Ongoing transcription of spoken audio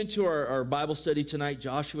Into our Bible study tonight,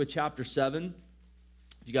 Joshua chapter 7.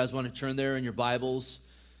 If you guys want to turn there in your Bibles,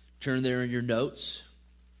 turn there in your notes.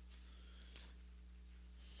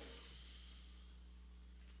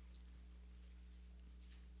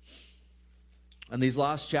 In these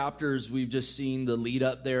last chapters, we've just seen the lead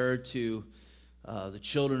up there to the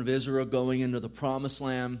children of Israel going into the promised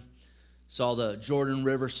land. Saw the Jordan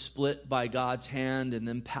River split by God's hand and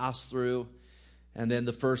then pass through. And then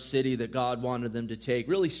the first city that God wanted them to take,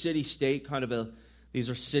 really city-state, these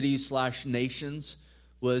are cities/nations,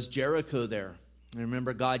 was Jericho there. And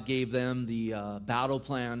remember, God gave them the battle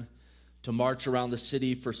plan to march around the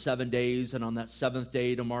city for 7 days, and on that seventh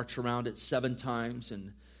day to march around it 7 times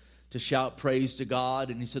and to shout praise to God.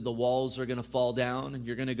 And he said the walls are going to fall down and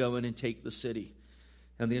you're going to go in and take the city.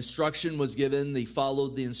 And the instruction was given. They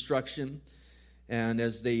followed the instruction. And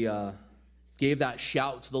as they gave that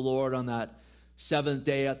shout to the Lord on that 7th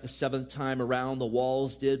day, at the 7th time around, the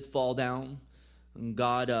walls did fall down. And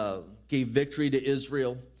God gave victory to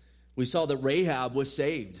Israel. We saw that Rahab was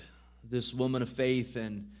saved, this woman of faith.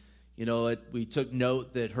 And, we took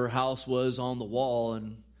note that her house was on the wall.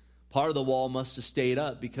 And part of the wall must have stayed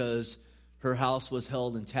up because her house was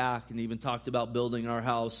held intact. And even talked about building our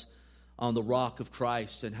house on the rock of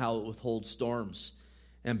Christ and how it withholds storms.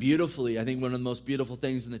 And beautifully, I think one of the most beautiful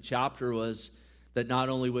things in the chapter was that not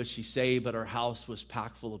only was she saved, but her house was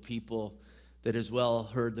packed full of people that as well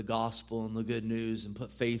heard the gospel and the good news and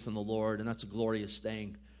put faith in the Lord, and that's a glorious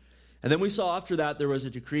thing. And then we saw after that there was a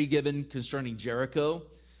decree given concerning Jericho,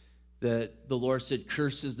 that the Lord said,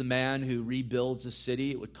 "Cursed is the man who rebuilds the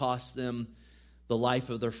city." It would cost them the life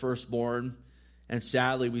of their firstborn. And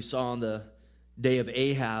sadly, we saw on the day of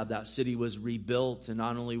Ahab, that city was rebuilt, and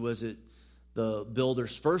not only was it the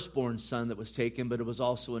builder's firstborn son that was taken, but it was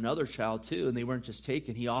also another child too. And they weren't just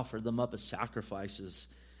taken, he offered them up as sacrifices.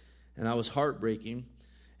 And that was heartbreaking.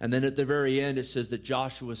 And then at the very end, it says that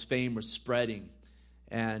Joshua's fame was spreading.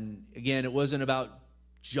 And again, it wasn't about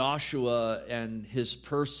Joshua and his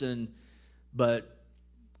person, but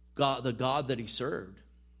God, the God that he served.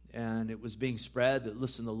 And it was being spread that,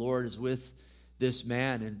 listen, the Lord is with this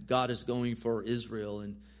man and God is going for Israel.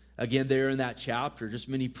 And again, there in that chapter, just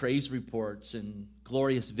many praise reports and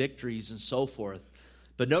glorious victories and so forth.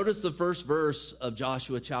 But notice the first verse of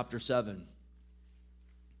Joshua chapter 7.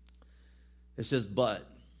 It says, "But."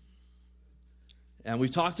 And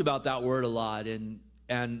we've talked about that word a lot.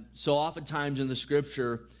 And so oftentimes in the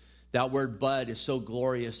scripture, that word "but" is so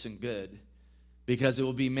glorious and good. Because it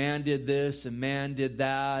will be man did this and man did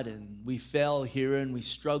that. And we fell here and we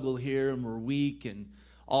struggle here and we're weak and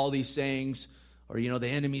all these things. Or, the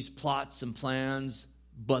enemy's plots and plans,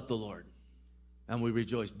 but the Lord. And we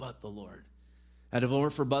rejoice, but the Lord. And if it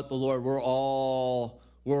weren't for but the Lord, we're all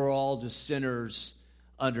just sinners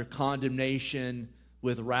under condemnation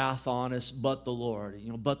with wrath on us, but the Lord.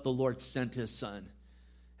 But the Lord sent his son.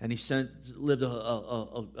 And he lived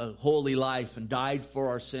a holy life and died for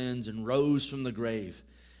our sins and rose from the grave.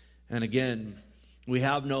 And again, we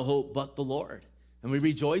have no hope but the Lord. And we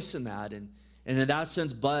rejoice in that. And in that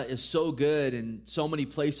sense, but is so good in so many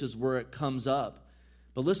places where it comes up.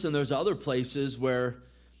 But listen, there's other places where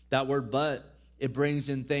that word "but," it brings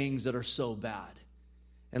in things that are so bad.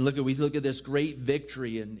 And we look at this great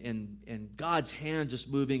victory and God's hand just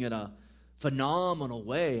moving in a phenomenal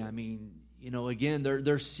way. I mean, again,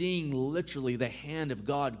 they're seeing literally the hand of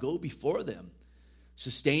God go before them,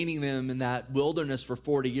 sustaining them in that wilderness for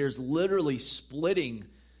 40 years, literally splitting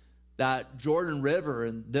that Jordan River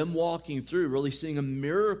and them walking through, really seeing a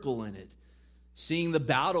miracle in it. Seeing the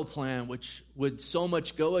battle plan, which would so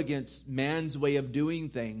much go against man's way of doing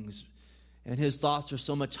things. And his thoughts are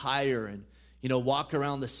so much higher. And, walk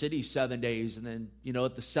around the city 7 days. And then,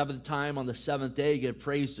 at the 7th time on the 7th day, give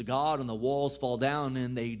praise to God and the walls fall down,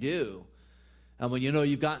 and they do. And when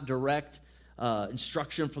you've gotten direct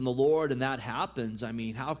instruction from the Lord and that happens, I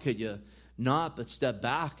mean, how could you not but step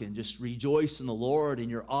back and just rejoice in the Lord and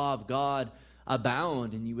your awe of God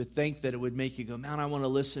abound? And you would think that it would make you go, man, I want to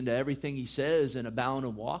listen to everything he says and abound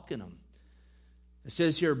and walk in him. It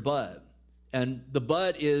says here, "but." And the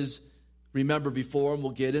 "but" is, remember before, and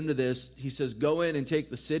we'll get into this, he says, "Go in and take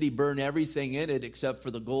the city, burn everything in it except for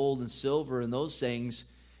the gold and silver and those things.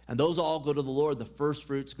 And those all go to the Lord. The first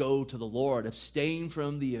fruits go to the Lord. Abstain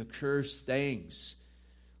from the accursed things,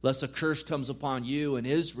 lest a curse comes upon you and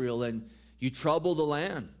Israel and you trouble the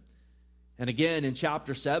land." And again, in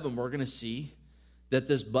chapter 7, we're going to see that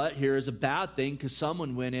this "but" here is a bad thing because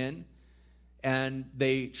someone went in and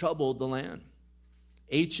they troubled the land.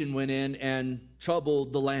 Achan went in and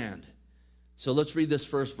troubled the land. So let's read this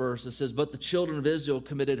first verse. It says, "But the children of Israel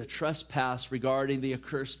committed a trespass regarding the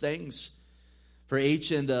accursed things. For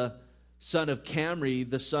Achan, the son of Camri,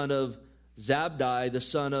 the son of Zabdi, the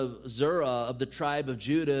son of Zerah of the tribe of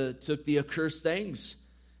Judah, took the accursed things.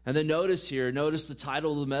 And then notice the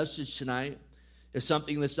title of the message tonight is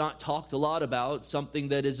something that's not talked a lot about, something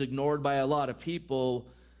that is ignored by a lot of people,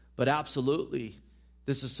 but absolutely,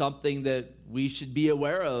 this is something that we should be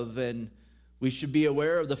aware of, and we should be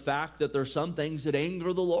aware of the fact that there are some things that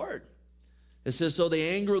anger the Lord. It says, so the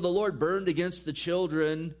anger of the Lord burned against the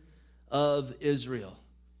children of Israel.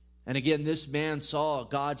 And again, this man saw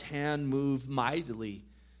God's hand move mightily.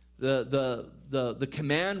 The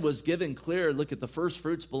command was given clear. Look, at the first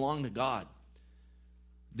fruits belong to God.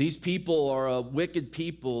 These people are a wicked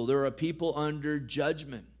people. They're a people under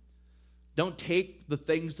judgment. Don't take the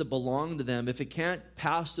things that belong to them. If it can't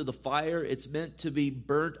pass through the fire, it's meant to be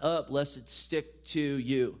burnt up lest it stick to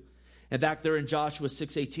you. In fact, there in Joshua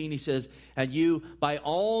 6:18, he says, and you, by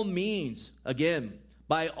all means, again,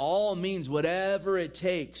 by all means, whatever it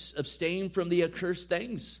takes, abstain from the accursed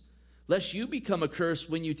things, lest you become accursed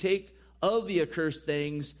when you take of the accursed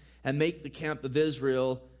things and make the camp of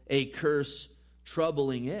Israel a curse,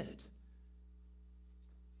 troubling it.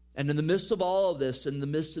 And in the midst of all of this, in the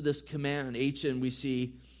midst of this command, Achan, we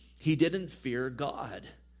see he didn't fear God.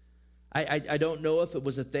 I don't know if it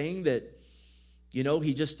was a thing that,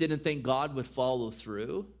 he just didn't think God would follow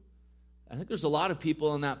through. I think there's a lot of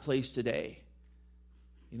people in that place today.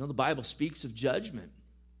 The Bible speaks of judgment.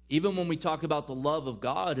 Even when we talk about the love of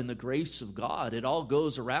God and the grace of God, it all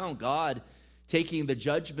goes around God taking the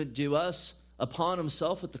judgment due us upon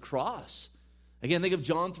himself at the cross. Again, think of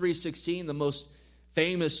John 3:16, the most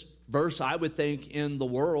famous verse, I would think, in the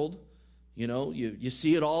world. You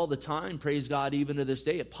see it all the time, praise God, even to this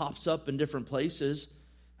day. It pops up in different places,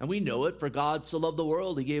 and we know it. For God so loved the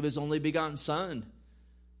world, he gave his only begotten Son.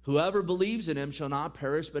 Whoever believes in him shall not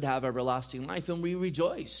perish but have everlasting life, and we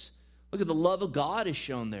rejoice. Look at the love of God is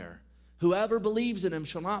shown there. Whoever believes in him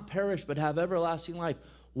shall not perish but have everlasting life.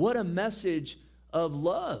 What a message of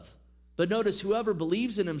love. But notice, whoever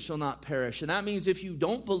believes in him shall not perish. And that means if you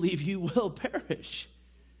don't believe, you will perish.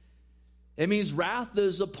 It means wrath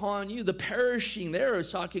is upon you. The perishing there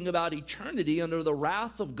is talking about eternity under the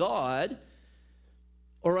wrath of God,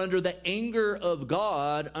 or under the anger of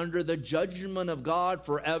God, under the judgment of God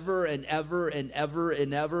forever and ever and ever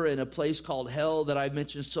and ever, in a place called hell that I've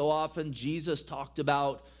mentioned so often. Jesus talked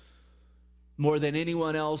about more than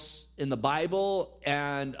anyone else in the Bible,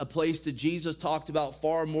 and a place that Jesus talked about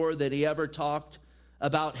far more than he ever talked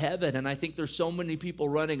about heaven. And I think there's so many people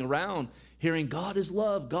running around hearing God is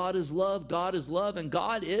love, God is love, God is love, and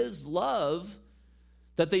God is love,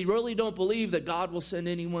 that they really don't believe that God will send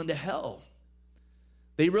anyone to hell.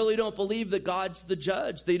 They really don't believe that God's the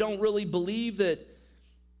judge. They don't really believe that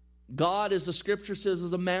God, as the scripture says,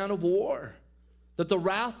 is a man of war, that the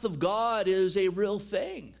wrath of God is a real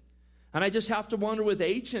thing. And I just have to wonder with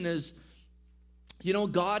Achan is,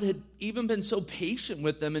 God had even been so patient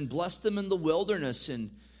with them and blessed them in the wilderness.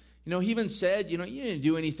 And, he even said, you didn't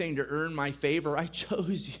do anything to earn my favor. I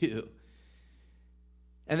chose you.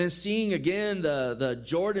 And then seeing again the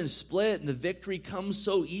Jordan split and the victory comes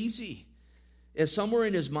so easy. If somewhere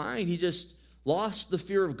in his mind he just lost the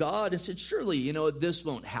fear of God and said, surely, this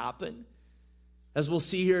won't happen. As we'll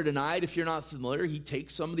see here tonight, if you're not familiar, he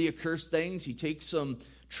takes some of the accursed things. He takes some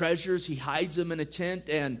treasures. He hides them in a tent.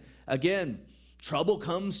 And again, trouble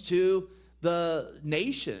comes to the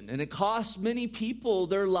nation. And it costs many people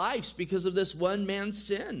their lives because of this one man's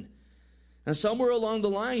sin. And somewhere along the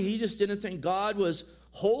line, he just didn't think God was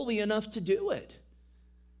holy enough to do it.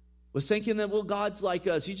 Was thinking that, well, God's like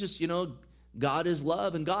us. He just, God is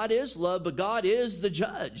love, and God is love, but God is the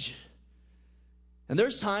judge. And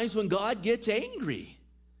there's times when God gets angry.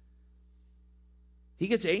 He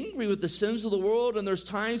gets angry with the sins of the world, and there's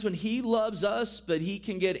times when he loves us, but he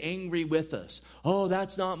can get angry with us. Oh,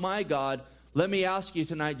 that's not my God. Let me ask you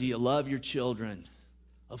tonight, do you love your children?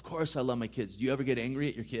 Of course I love my kids. Do you ever get angry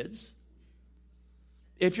at your kids?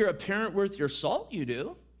 If you're a parent worth your salt, you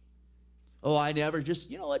do. Oh, I never.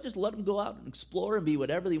 Just let them go out and explore and be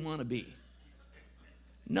whatever they want to be.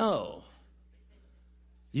 No.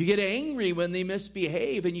 You get angry when they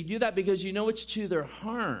misbehave, and you do that because you know it's to their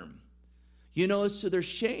harm. You know it's to their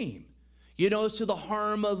shame. You know it's to the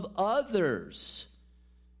harm of others.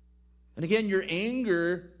 And again, your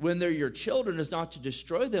anger when they're your children is not to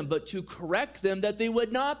destroy them, but to correct them that they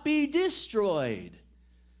would not be destroyed.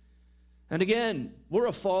 And again, we're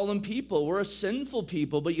a fallen people. We're a sinful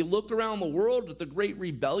people. But you look around the world with the great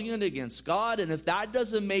rebellion against God, and if that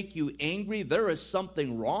doesn't make you angry, there is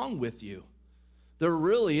something wrong with you. There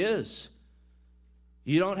really is.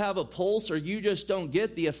 You don't have a pulse, or you just don't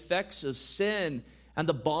get the effects of sin and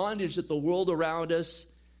the bondage that the world around us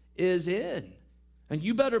is in. And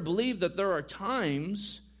you better believe that there are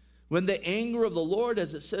times when the anger of the Lord,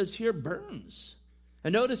 as it says here, burns.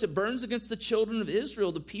 And notice it burns against the children of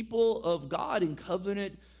Israel, the people of God in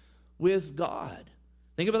covenant with God.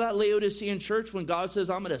 Think about that Laodicean church when God says,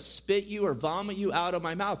 I'm going to spit you or vomit you out of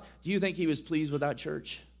my mouth. Do you think he was pleased with that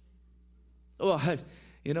church? Oh,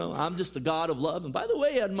 I'm just the God of love. And by the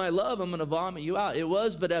way, in my love, I'm going to vomit you out. It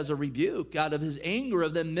was but as a rebuke out of his anger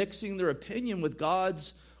of them mixing their opinion with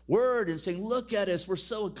God's word and saying, look at us, we're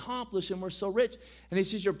so accomplished and we're so rich. And he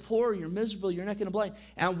says, you're poor, you're miserable, you're naked and blind.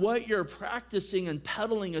 And what you're practicing and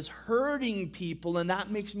peddling is hurting people, and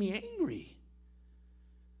that makes me angry.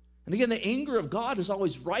 And again, the anger of God is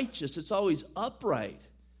always righteous. It's always upright.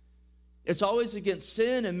 It's always against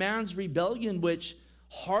sin and man's rebellion, which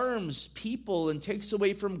harms people and takes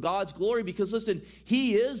away from God's glory. Because listen,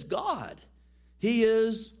 he is God. He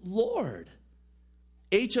is Lord.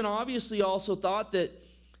 Achan obviously also thought that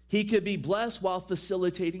he could be blessed while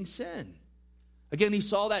facilitating sin. Again, he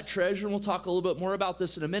saw that treasure, and we'll talk a little bit more about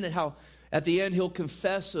this in a minute, how at the end he'll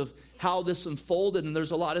confess of how this unfolded, and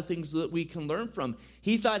there's a lot of things that we can learn from.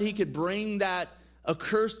 He thought he could bring that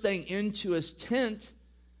accursed thing into his tent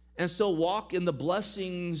and still walk in the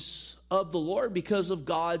blessings of the Lord because of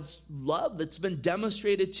God's love that's been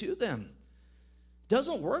demonstrated to them. It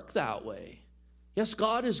doesn't work that way. Yes,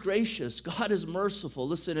 God is gracious. God is merciful.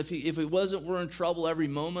 Listen, if it wasn't, we're in trouble every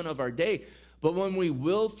moment of our day. But when we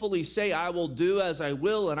willfully say, I will do as I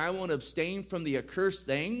will, and I won't abstain from the accursed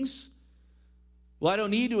things, well, I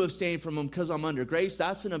don't need to abstain from them because I'm under grace.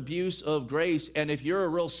 That's an abuse of grace. And if you're a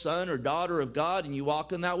real son or daughter of God and you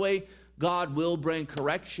walk in that way, God will bring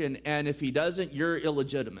correction. And if he doesn't, you're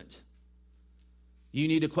illegitimate. You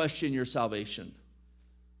need to question your salvation.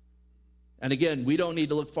 And again, we don't need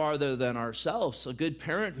to look farther than ourselves. A good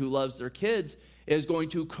parent who loves their kids is going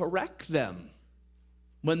to correct them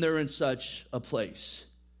when they're in such a place.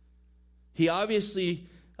 He obviously,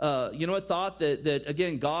 thought that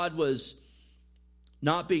again, God was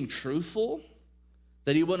not being truthful,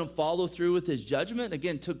 that he wouldn't follow through with his judgment.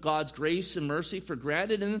 Again, took God's grace and mercy for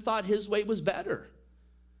granted and then thought his way was better.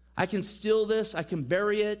 I can steal this, I can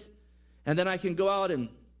bury it, and then I can go out and,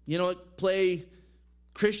 play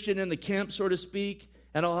Christian in the camp, so to speak,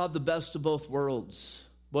 and I'll have the best of both worlds.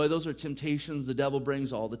 Boy, those are temptations the devil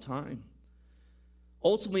brings all the time.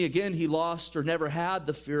 Ultimately, again, he lost or never had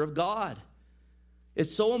the fear of God.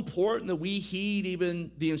 It's so important that we heed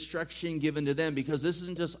even the instruction given to them, because this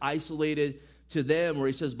isn't just isolated to them, where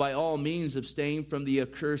he says, by all means abstain from the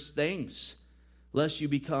accursed things, lest you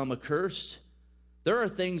become accursed. There are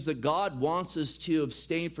things that God wants us to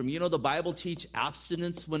abstain from. The Bible teaches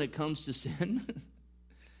abstinence when it comes to sin.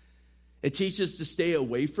 It teaches to stay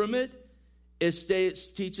away from it. It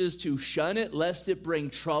teaches to shun it, lest it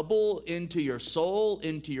bring trouble into your soul,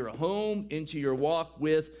 into your home, into your walk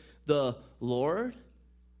with the Lord.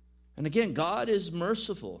 And again, God is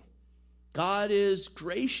merciful. God is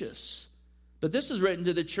gracious. But this is written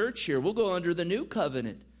to the church here. We'll go under the new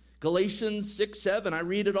covenant. Galatians 6:7. I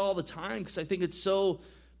read it all the time because I think it's so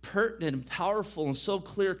pertinent and powerful and so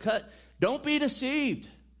clear cut. Don't be deceived.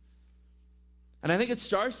 And I think it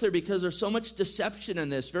starts there because there's so much deception in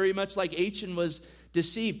this, very much like Achan was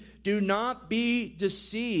deceived. Do not be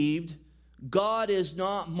deceived. God is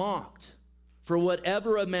not mocked. For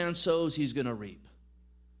whatever a man sows, he's going to reap.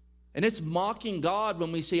 And it's mocking God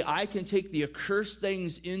when we say, I can take the accursed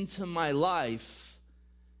things into my life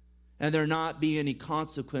and there not be any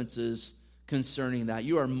consequences concerning that.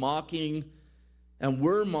 You are mocking, and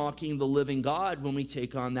we're mocking the living God when we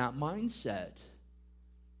take on that mindset.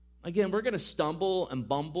 Again, we're going to stumble and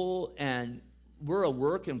bumble, and we're a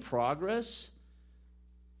work in progress.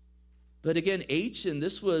 But again, Achan,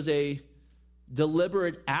 this was a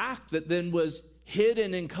deliberate act that then was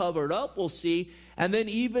hidden and covered up, we'll see. And then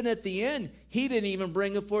even at the end, he didn't even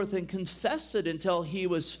bring it forth and confess it until he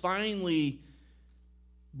was finally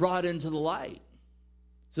brought into the light.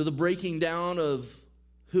 So the breaking down of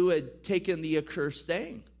who had taken the accursed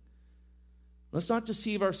thing. Let's not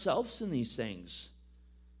deceive ourselves in these things.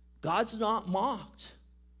 God's not mocked.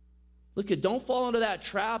 Look, don't fall into that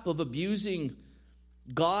trap of abusing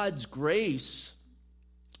God's grace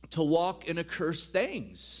to walk in accursed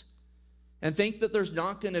things and think that there's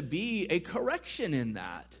not going to be a correction in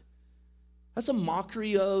that. That's a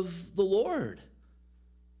mockery of the Lord.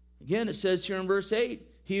 Again, it says here in verse 8,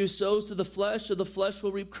 he who sows to the flesh, of the flesh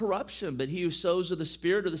will reap corruption, but he who sows to the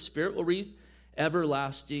Spirit, of the Spirit will reap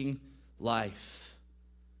everlasting life.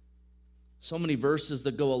 So many verses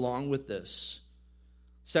that go along with this.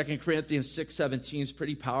 2 Corinthians 6:17 is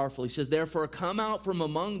pretty powerful. He says, therefore come out from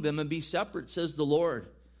among them and be separate, says the Lord.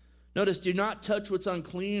 Notice, do not touch what's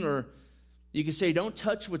unclean, or you can say, don't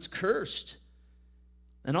touch what's cursed,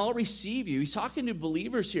 and I'll receive you. He's talking to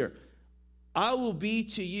believers here. I will be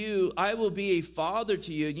to you, I will be a father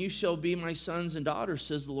to you, and you shall be my sons and daughters,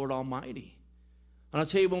 says the Lord Almighty. And I'll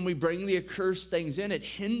tell you, when we bring the accursed things in, it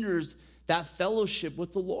hinders that fellowship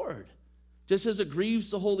with the Lord. Just as it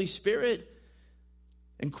grieves the Holy Spirit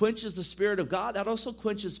and quenches the Spirit of God, that also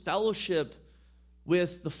quenches fellowship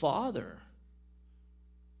with the Father.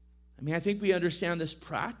 I mean, I think we understand this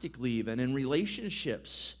practically even in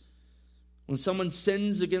relationships. When someone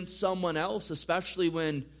sins against someone else, especially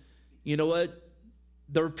when, you know what,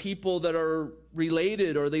 there are people that are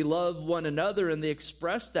related or they love one another and they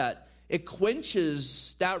express that, it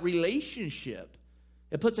quenches that relationship.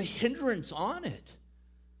 It puts a hindrance on it.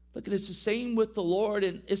 Look, it's the same with the Lord.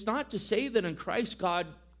 And it's not to say that in Christ God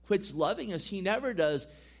quits loving us. He never does.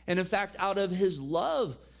 And in fact, out of his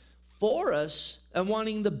love for us and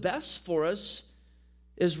wanting the best for us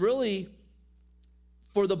is really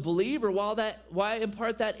for the believer, why in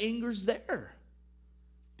part that anger's there.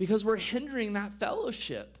 Because we're hindering that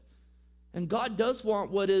fellowship. And God does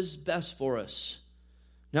want what is best for us.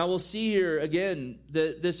 Now we'll see here again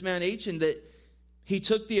that this man Achan, that he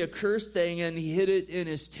took the accursed thing and he hid it in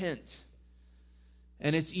his tent.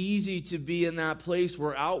 And it's easy to be in that place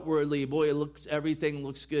where outwardly, boy, everything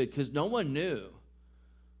looks good, because no one knew.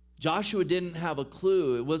 Joshua didn't have a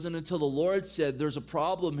clue. It wasn't until the Lord said, there's a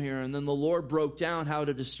problem here, and then the Lord broke down how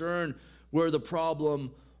to discern where the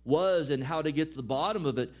problem was and how to get to the bottom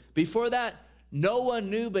of it. Before that, no one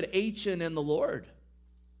knew but Achan and the Lord.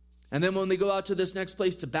 And then when they go out to this next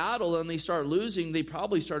place to battle and they start losing, they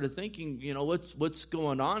probably started thinking, you know, what's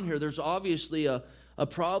going on here? There's obviously a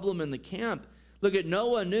problem in the camp. Look, no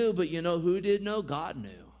one knew, but you know who did know? God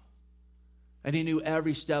knew. And he knew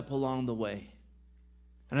every step along the way.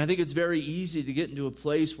 And I think it's very easy to get into a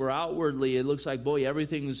place where outwardly it looks like, boy,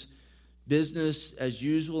 everything's business as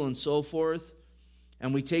usual and so forth.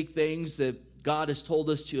 And we take things that God has told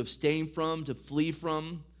us to abstain from, to flee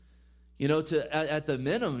from, you know, to at the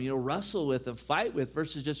minimum, you know, wrestle with and fight with,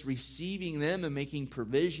 versus just receiving them and making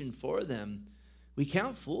provision for them. We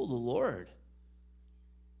can't fool the Lord.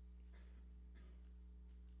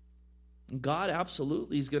 And God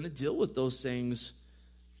absolutely is going to deal with those things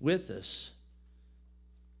with us.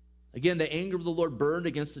 Again, the anger of the Lord burned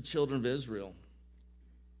against the children of Israel.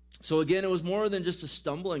 So again, it was more than just a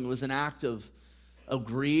stumbling. It was an act of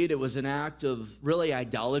greed. It was an act of really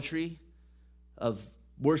idolatry, of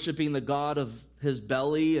worshiping the god of his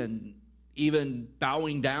belly and even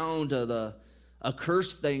bowing down to the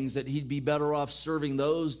accursed things, that he'd be better off serving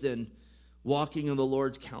those than walking in the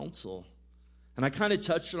Lord's counsel. And I kind of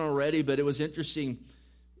touched on it already, but it was interesting.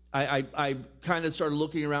 I kind of started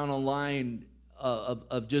looking around online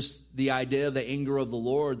of just the idea of the anger of the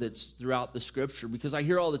Lord that's throughout the scripture, because I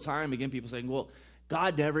hear all the time, again, people saying, well,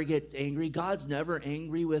 God never gets angry. God's never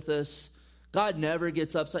angry with us. God never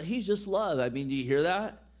gets upset. He's just love. I mean, do you hear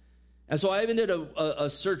that? And so I even did a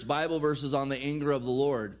search Bible verses on the anger of the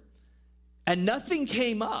Lord, and nothing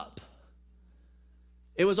came up.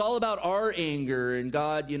 It was all about our anger and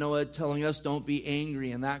God, you know what, telling us don't be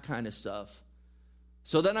angry and that kind of stuff.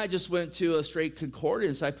 So then I just went to a straight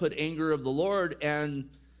concordance. I put anger of the Lord and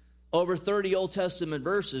over 30 Old Testament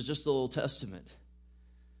verses, just the Old Testament.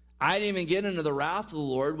 I didn't even get into the wrath of the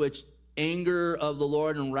Lord, which anger of the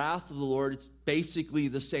Lord and wrath of the Lord, it's basically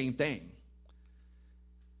the same thing.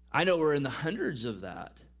 I know we're in the hundreds of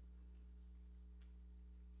that.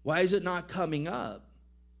 Why is it not coming up?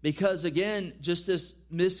 Because again, just this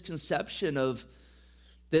misconception of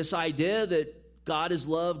this idea that God is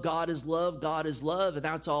love, God is love, God is love, and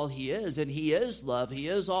that's all he is. And he is love. He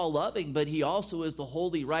is all loving, but he also is the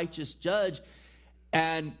holy, righteous judge.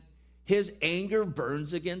 And his anger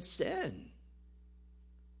burns against sin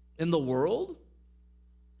in the world.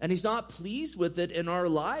 And he's not pleased with it in our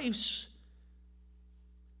lives.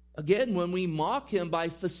 Again, when we mock him by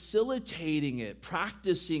facilitating it,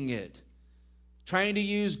 practicing it, trying to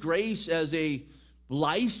use grace as a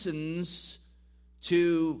license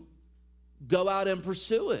to go out and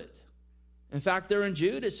pursue it. In fact, there in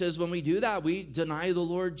Jude, it says when we do that, we deny the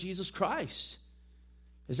Lord Jesus Christ.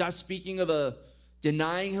 Is that speaking of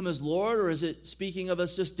denying him as Lord, or is it speaking of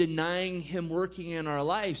us just denying him working in our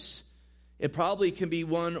lives? It probably can be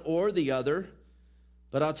one or the other.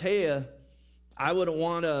 But I'll tell you, I wouldn't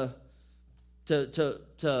want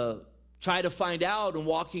to try to find out and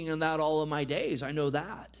walking in that all of my days. I know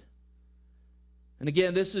that. And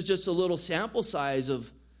again, this is just a little sample size of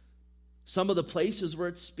some of the places where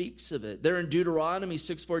it speaks of it. There in Deuteronomy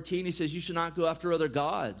 6:14, he says, you should not go after other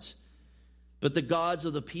gods, but the gods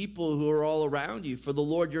of the people who are all around you. For the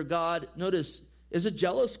Lord your God, notice, is a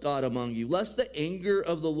jealous God among you, lest the anger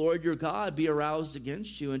of the Lord your God be aroused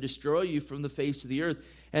against you and destroy you from the face of the earth.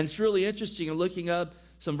 And it's really interesting in looking up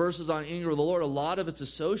some verses on anger of the Lord. A lot of it's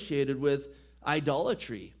associated with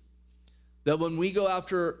idolatry. That when we go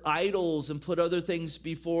after idols and put other things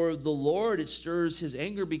before the Lord, it stirs his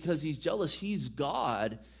anger because he's jealous. He's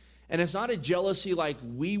God. And it's not a jealousy like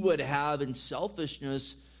we would have in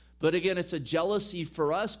selfishness, but again, it's a jealousy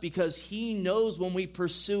for us because he knows when we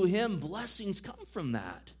pursue him, blessings come from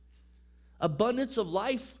that. Abundance of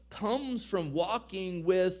life comes from walking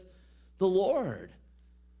with the Lord.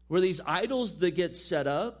 Where these idols that get set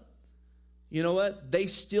up, you know what? They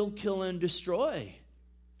still kill and destroy.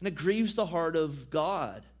 And it grieves the heart of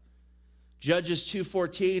God. Judges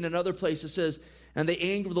 2:14, another place it says, and the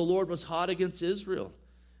anger of the Lord was hot against Israel.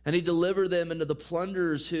 And he delivered them into the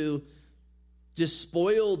plunderers who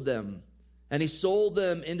despoiled them. And he sold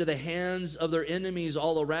them into the hands of their enemies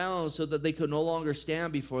all around so that they could no longer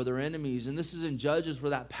stand before their enemies. And this is in Judges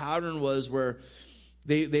where that pattern was where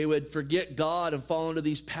they would forget God and fall into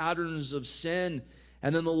these patterns of sin.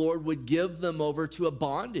 And then the Lord would give them over to a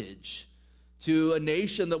bondage, to a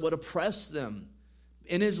nation that would oppress them.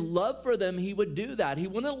 In his love for them, he would do that. He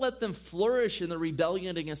wouldn't let them flourish in the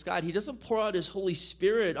rebellion against God. He doesn't pour out his Holy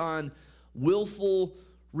Spirit on willful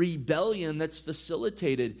rebellion that's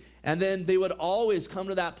facilitated. And then they would always come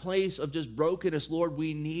to that place of just brokenness. Lord,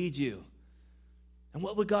 we need you. And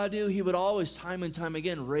what would God do? He would always, time and time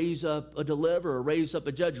again, raise up a deliverer, raise up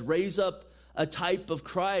a judge, raise up a type of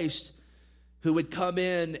Christ who would come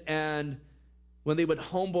in and when they would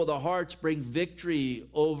humble their hearts, bring victory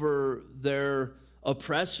over their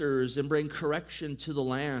oppressors and bring correction to the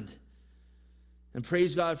land. And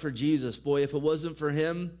praise God for Jesus. Boy, if it wasn't for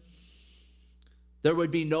him, there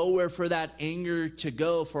would be nowhere for that anger to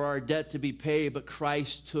go, for our debt to be paid. But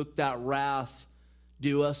Christ took that wrath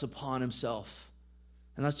due us upon himself.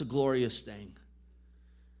 And that's a glorious thing.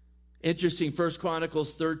 Interesting, 1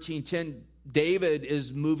 Chronicles 13:10, David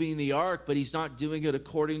is moving the ark, but he's not doing it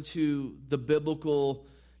according to the biblical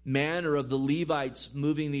manner of the Levites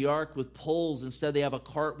moving the ark with poles. Instead, they have a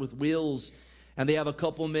cart with wheels, and they have a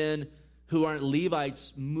couple men who aren't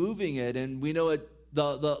Levites moving it. And we know it.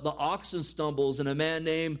 The oxen stumbles, and a man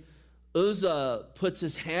named Uzzah puts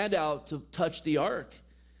his hand out to touch the ark.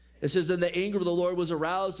 It says, then the anger of the Lord was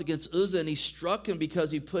aroused against Uzzah, and he struck him because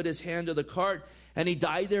he put his hand to the cart, and he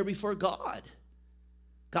died there before God.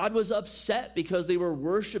 God was upset because they were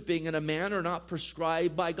worshiping in a manner not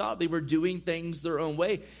prescribed by God. They were doing things their own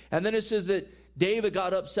way. And then it says that David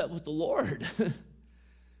got upset with the Lord.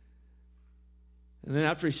 And then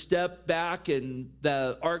after he stepped back and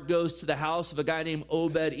the ark goes to the house of a guy named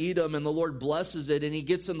Obed-Edom, and the Lord blesses it, and he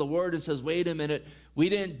gets in the word and says, wait a minute, we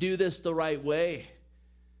didn't do this the right way.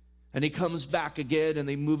 And he comes back again, and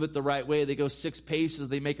they move it the right way. They go 6 paces,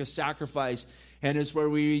 they make a sacrifice, and it's where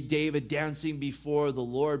we read David dancing before the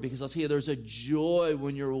Lord, because I'll tell you, there's a joy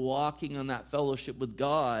when you're walking on that fellowship with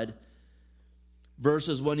God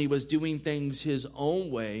versus when he was doing things his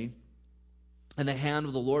own way. And the hand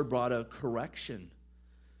of the Lord brought a correction.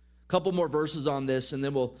 A couple more verses on this, and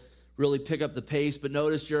then we'll really pick up the pace. But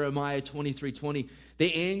notice Jeremiah 23:20.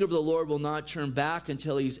 The anger of the Lord will not turn back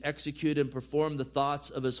until he's executed and performed the thoughts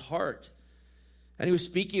of his heart. And he was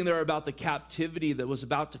speaking there about the captivity that was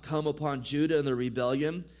about to come upon Judah and the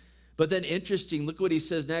rebellion. But then interesting, look what he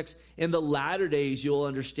says next. In the latter days, you'll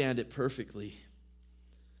understand it perfectly.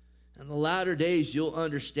 In the latter days, you'll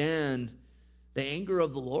understand the anger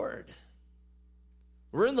of the Lord.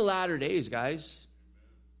 We're in the latter days, guys.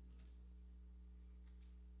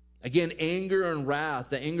 Again, anger and wrath.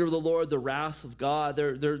 The anger of the Lord, the wrath of God,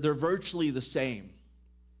 they're virtually the same.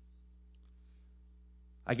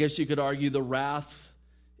 I guess you could argue the wrath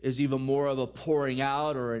is even more of a pouring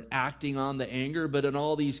out or an acting on the anger. But in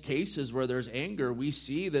all these cases where there's anger, we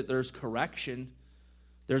see that there's correction.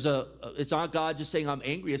 It's not God just saying I'm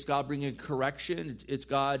angry. It's God bringing correction. It's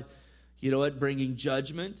God, bringing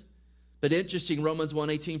judgment. But interesting, Romans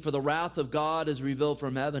 1:18, for the wrath of God is revealed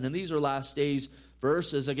from heaven. And these are last days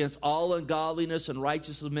verses against all ungodliness and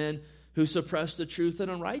righteous men who suppress the truth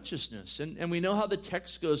and unrighteousness. And we know how the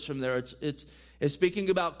text goes from there. It's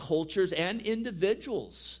speaking about cultures and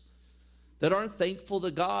individuals that aren't thankful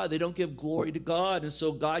to God. They don't give glory to God. And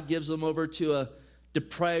so God gives them over to a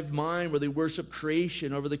depraved mind where they worship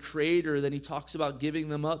creation over the Creator. Then he talks about giving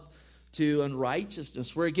them up to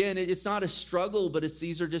unrighteousness, where again, it's not a struggle, but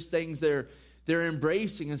these are just things they're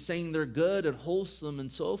embracing and saying they're good and wholesome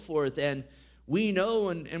and so forth. And we know,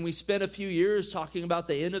 and we spent a few years talking about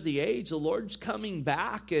the end of the age. The Lord's coming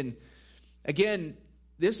back. And again,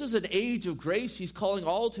 this is an age of grace. He's calling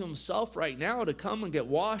all to himself right now to come and get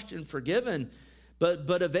washed and forgiven.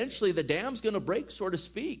 But eventually the dam's going to break, so to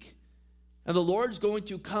speak. And the Lord's going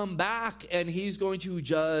to come back, and he's going to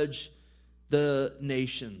judge the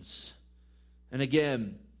nations. And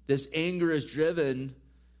again, this anger is driven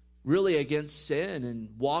really against sin and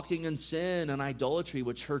walking in sin and idolatry,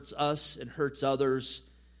 which hurts us and hurts others,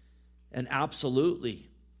 and absolutely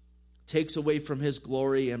takes away from his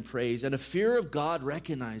glory and praise. And a fear of God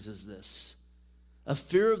recognizes this. A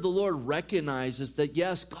fear of the Lord recognizes that,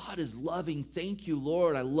 yes, God is loving. Thank you,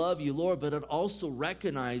 Lord. I love you, Lord. But it also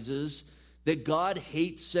recognizes that God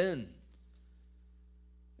hates sin.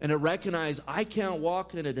 And it recognizes I can't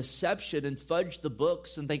walk in a deception and fudge the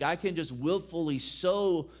books and think I can just willfully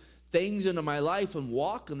sow things into my life and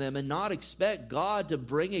walk in them and not expect God to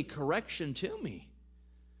bring a correction to me.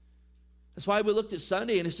 That's why we looked at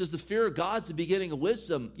Sunday and it says the fear of God's the beginning of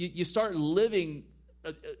wisdom. You start living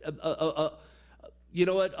a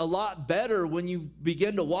lot better when you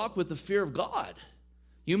begin to walk with the fear of God.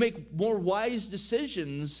 You make more wise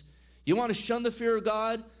decisions. You want to shun the fear of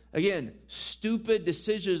God? Again, stupid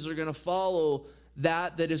decisions are going to follow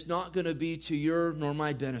that is not going to be to your nor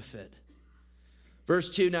my benefit. Verse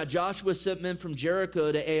 2, now Joshua sent men from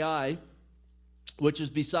Jericho to Ai, which is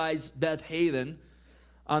besides Beth Haven,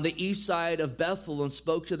 on the east side of Bethel, and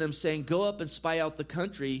spoke to them, saying, go up and spy out the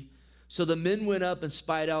country. So the men went up and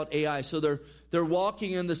spied out Ai. So they're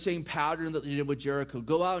walking in the same pattern that they did with Jericho.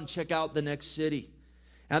 Go out and check out the next city.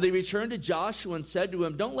 And they returned to Joshua and said to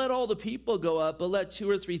him, don't let all the people go up, but let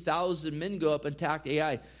 2,000 or 3,000 men go up and attack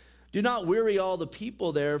Ai. Do not weary all the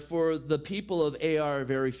people there, for the people of Ai are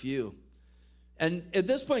very few. And at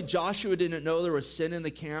this point, Joshua didn't know there was sin in the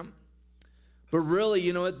camp. But really,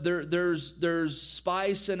 you know what, there's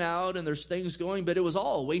spies sent out and there's things going, but it was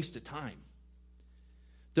all a waste of time.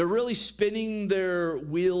 They're really spinning their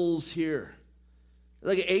wheels here.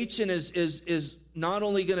 Like Achan is not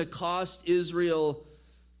only going to cost Israel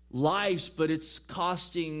lives, but it's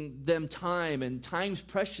costing them time. And time's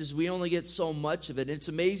precious. We only get so much of it. And it's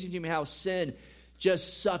amazing to me how sin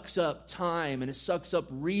just sucks up time and it sucks up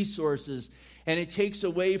resources. And it takes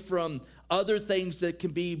away from other things that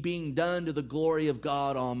can be being done to the glory of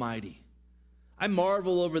God Almighty. I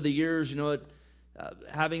marvel over the years,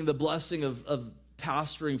 having the blessing of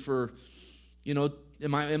pastoring for,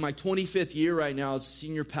 in my 25th year right now as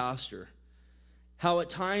senior pastor. How at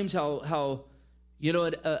times, there'll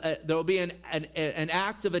be an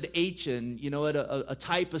act of an Achan, a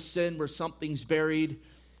type of sin where something's buried,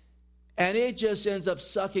 and it just ends up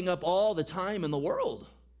sucking up all the time in the world.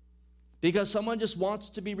 Because someone just wants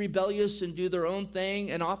to be rebellious and do their own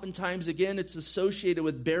thing. And oftentimes, again, it's associated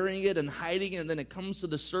with burying it and hiding it. And then it comes to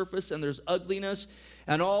the surface and there's ugliness.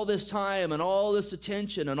 And all this time and all this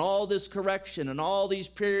attention and all this correction and all these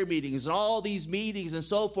prayer meetings and all these meetings and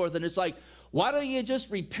so forth. And it's like, why don't you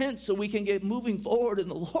just repent so we can get moving forward in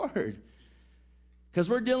the Lord?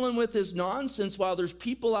 Because we're dealing with this nonsense while there's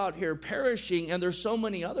people out here perishing. And there's so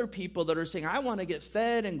many other people that are saying, I want to get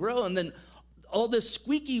fed and grow. And then all this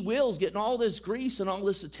squeaky wheels getting all this grease and all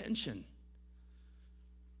this attention.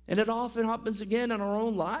 And it often happens again in our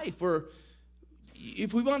own life where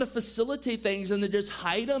if we want to facilitate things and then just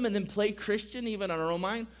hide them and then play Christian even in our own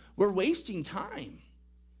mind, we're wasting time.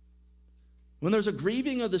 When there's a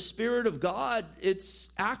grieving of the Spirit of God, it's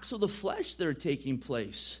acts of the flesh that are taking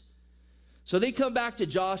place. So they come back to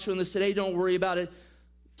Joshua and they said, hey, don't worry about it.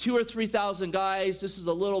 2,000 or 3,000 guys, this is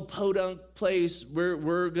a little podunk place.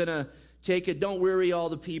 We're going to take it. Don't weary all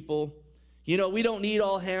the people. We don't need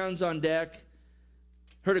all hands on deck.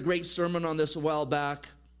 Heard a great sermon on this a while back.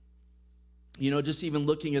 Just even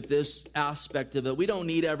looking at this aspect of it. We don't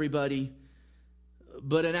need everybody.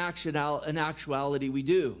 But in actuality, we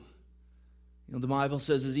do. The Bible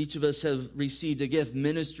says, as each of us have received a gift,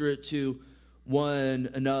 minister it to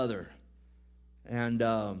one another. And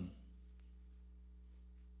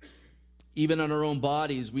even on our own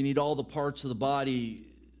bodies, we need all the parts of the body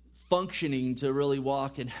functioning to really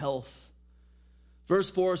walk in health. Verse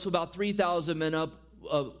 4, so about 3,000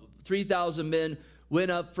 men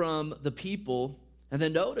went up from the people, and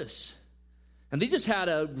then notice. And they just had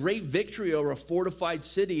a great victory over a fortified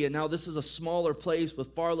city, and now this is a smaller place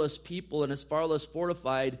with far less people, and it's far less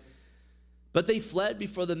fortified. But they fled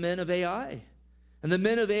before the men of Ai. And the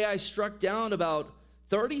men of Ai struck down about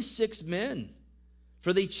 36 men,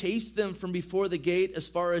 for they chased them from before the gate as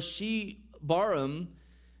far as Shebarim,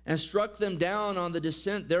 and struck them down on the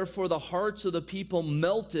descent. Therefore the hearts of the people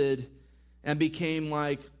melted and became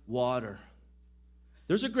like water.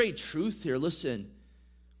 There's a great truth here. Listen,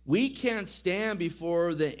 we can't stand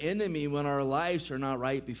before the enemy when our lives are not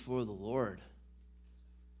right before the Lord.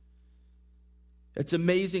 It's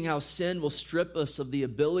amazing how sin will strip us of the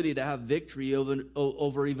ability to have victory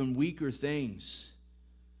over even weaker things.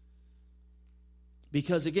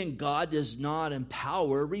 Because again, God does not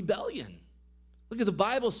empower rebellion. Look at the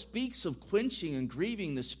Bible speaks of quenching and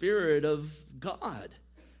grieving the Spirit of God.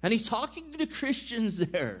 And he's talking to Christians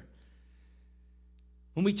there.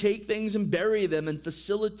 When we take things and bury them and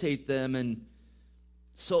facilitate them and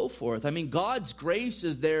so forth. I mean, God's grace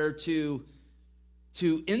is there to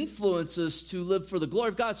influence us to live for the glory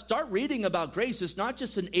of God. Start reading about grace. It's not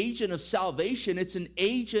just an agent of salvation. It's an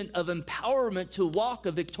agent of empowerment to walk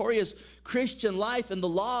a victorious Christian life in the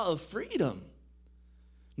law of freedom.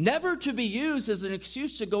 Never to be used as an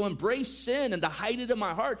excuse to go embrace sin and to hide it in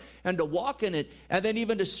my heart and to walk in it and then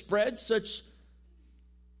even to spread such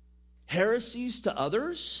heresies to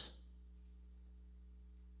others.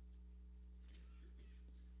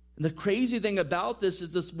 And the crazy thing about this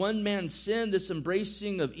is this one man's sin, this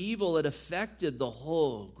embracing of evil, it affected the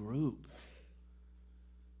whole group.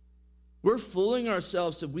 We're fooling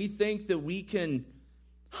ourselves if we think that we can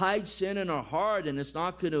hide sin in our heart and it's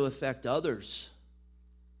not going to affect others.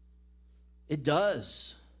 It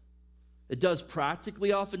does. It does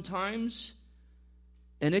practically oftentimes.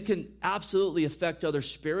 And it can absolutely affect others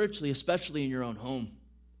spiritually, especially in your own home.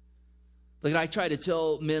 Like I try to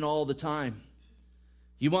tell men all the time,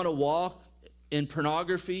 you want to walk in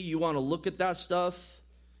pornography, you want to look at that stuff,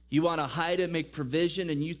 you want to hide it, make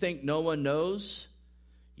provision, and you think no one knows,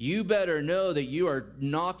 you better know that you are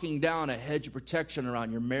knocking down a hedge of protection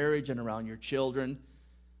around your marriage and around your children.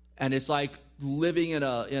 And it's like living in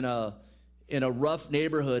a rough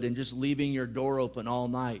neighborhood and just leaving your door open all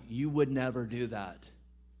night. You would never do that.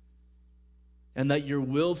 And that you're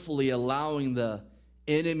willfully allowing the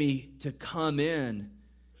enemy to come in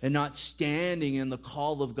and not standing in the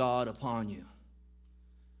call of God upon you.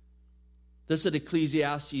 This is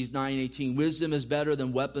Ecclesiastes 9:18. Wisdom is better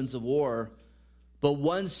than weapons of war, but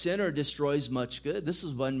one sinner destroys much good. This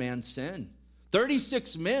is one man's sin.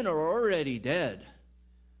 36 men are already dead.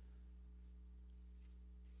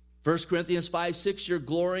 1 Corinthians 5:6, your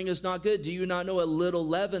glorying is not good. Do you not know a little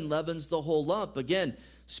leaven leavens the whole lump? Again,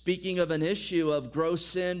 speaking of an issue of gross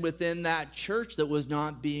sin within that church that was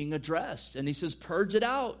not being addressed. And he says, purge it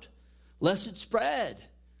out, lest it spread,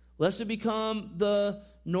 lest it become the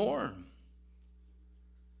norm.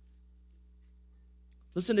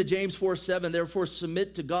 Listen to James 4:7. Therefore,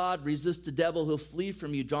 submit to God, resist the devil, he'll flee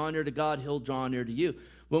from you. Draw near to God, he'll draw near to you.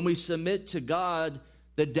 When we submit to God,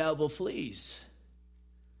 the devil flees.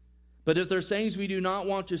 But if there's things we do not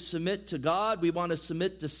want to submit to God, we want to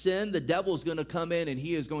submit to sin, the devil is going to come in and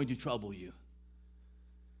he is going to trouble you.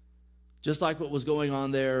 Just like what was going on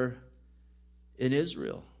there in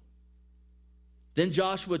Israel. Then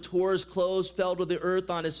Joshua tore his clothes, fell to the earth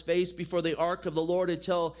on his face before the ark of the Lord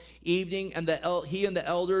until evening, and he and the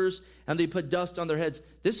elders, and they put dust on their heads.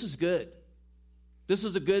 This is good. This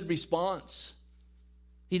is a good response.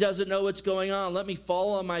 He doesn't know what's going on. Let me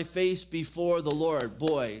fall on my face before the Lord.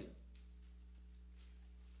 Boy,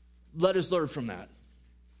 let us learn from that.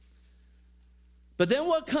 But then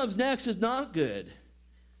what comes next is not good.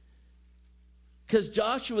 Because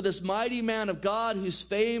Joshua, this mighty man of God, whose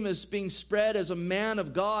fame is being spread as a man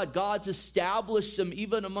of God, God's established him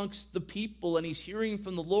even amongst the people, and he's hearing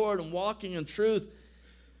from the Lord and walking in truth.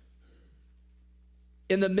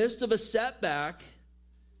 In the midst of a setback,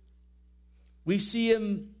 we see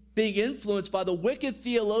him being influenced by the wicked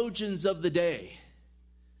theologians of the day.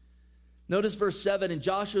 Notice verse 7, and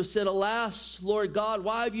Joshua said, alas, Lord God,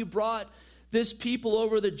 why have you brought this people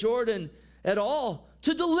over the Jordan at all?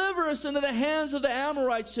 To deliver us into the hands of the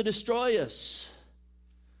Amorites to destroy us.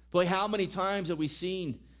 Boy, how many times have we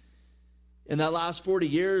seen in that last 40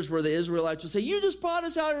 years where the Israelites would say, you just brought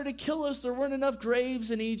us out here to kill us. There weren't enough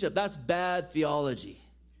graves in Egypt. That's bad theology.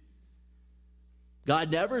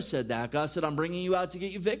 God never said that. God said, I'm bringing you out to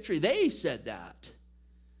get you victory. They said that.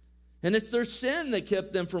 And it's their sin that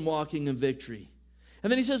kept them from walking in victory. And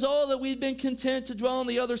then he says, oh, that we'd been content to dwell on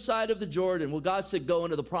the other side of the Jordan. Well, God said, go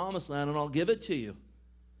into the promised land and I'll give it to you.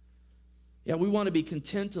 Yeah, we want to be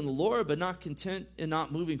content in the Lord, but not content in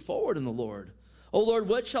not moving forward in the Lord. Oh, Lord,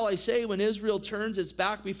 what shall I say when Israel turns its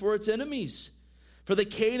back before its enemies? For the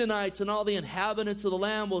Canaanites and all the inhabitants of the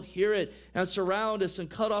land will hear it and surround us and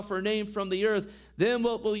cut off our name from the earth. Then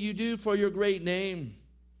what will you do for your great name?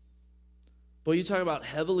 Boy, you talk about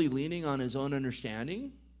heavily leaning on his own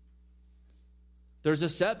understanding. There's a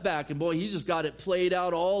setback, and boy, he just got it played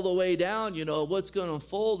out all the way down, what's going to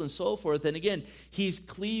unfold and so forth. And again, he's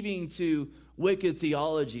cleaving to wicked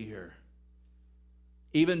theology here.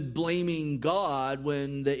 Even blaming God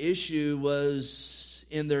when the issue was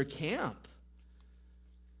in their camp.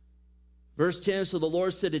 Verse 10, so the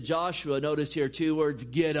Lord said to Joshua, notice here 2 words,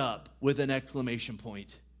 get up, with an exclamation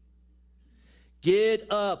point.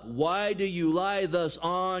 Get up. Why do you lie thus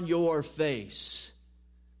on your face?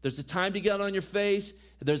 There's a time to get on your face,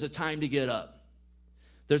 and there's a time to get up.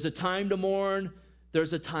 There's a time to mourn,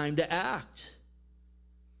 there's a time to act.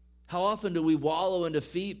 How often do we wallow in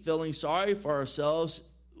defeat, feeling sorry for ourselves,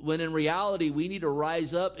 when in reality we need to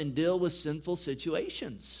rise up and deal with sinful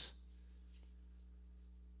situations?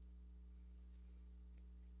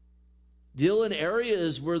 Deal in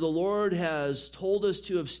areas where the Lord has told us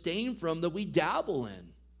to abstain from that we dabble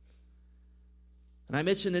in. And I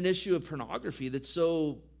mentioned an issue of pornography that's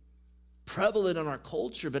so prevalent in our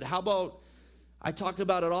culture, but how about, I talk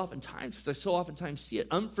about it oftentimes because I so oftentimes see it,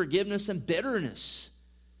 unforgiveness and bitterness.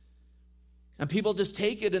 And people just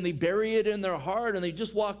take it and they bury it in their heart and they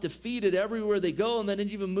just walk defeated everywhere they go, and then it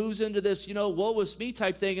even moves into this, woe is me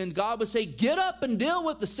type thing, and God would say, get up and deal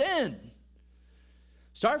with the sin.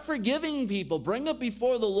 Start forgiving people. Bring it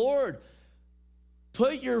before the Lord.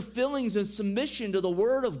 Put your feelings in submission to the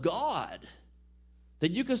Word of God,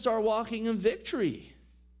 that you can start walking in victory.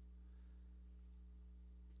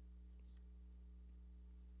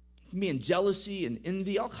 In jealousy and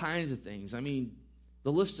envy, all kinds of things. I mean,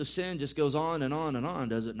 the list of sin just goes on and on and on,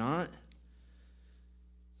 does it not?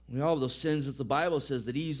 We all have those sins that the Bible says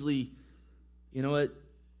that easily,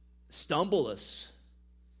 stumble us.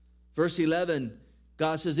 Verse 11,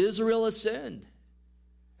 God says, Israel has sinned,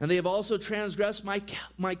 and they have also transgressed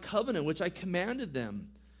my covenant, which I commanded them.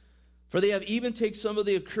 For they have even taken some of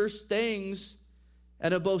the accursed things,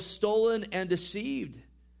 and have both stolen and deceived.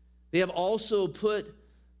 They have also put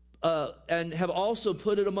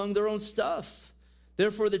it among their own stuff.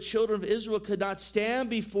 Therefore the children of Israel could not stand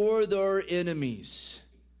before their enemies.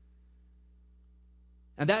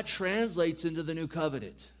 And that translates into the new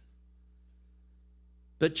covenant.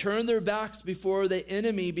 But turn their backs before the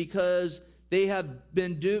enemy, because they have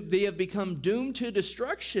become doomed to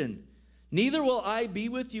destruction. Neither will I be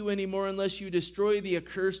with you anymore unless you destroy the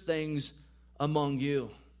accursed things among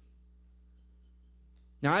you.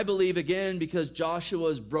 Now I believe, again, because Joshua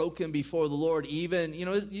is broken before the Lord, even,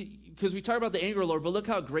 because we talk about the anger of the Lord, but look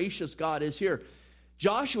how gracious God is here.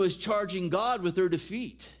 Joshua is charging God with their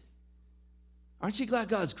defeat. Aren't you glad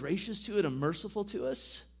God's gracious to it and merciful to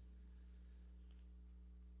us?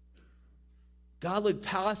 God looked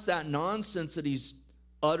past that nonsense that he's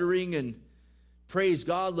uttering, and praise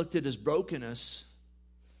God, looked at his brokenness.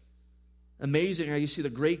 Amazing how you see the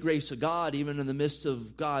great grace of God even in the midst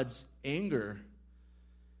of God's anger.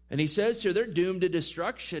 And he says here, they're doomed to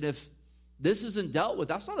destruction if this isn't dealt with.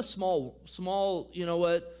 That's not a small,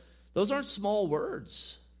 those aren't small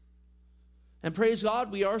words. And praise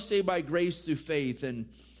God, we are saved by grace through faith. And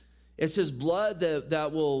it's his blood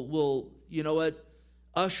that will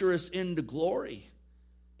usher us into glory.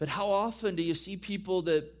 But how often do you see people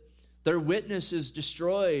that their witness is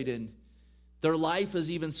destroyed and their life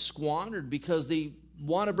is even squandered because they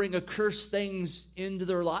want to bring accursed things into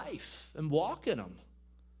their life and walk in them?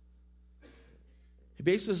 He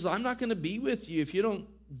basically says, I'm not going to be with you if you don't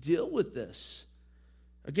deal with this.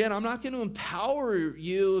 Again, I'm not going to empower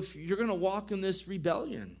you if you're going to walk in this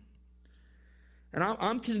rebellion. And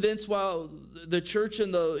I'm convinced while the church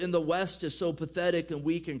in the West is so pathetic and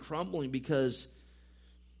weak and crumbling, because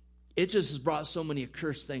it just has brought so many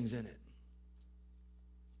accursed things in it.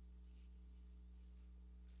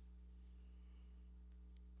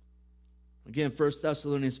 Again, 1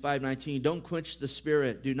 Thessalonians 5:19, don't quench the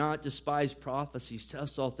spirit. Do not despise prophecies.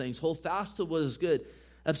 Test all things. Hold fast to what is good.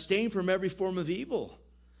 Abstain from every form of evil.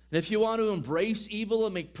 And if you want to embrace evil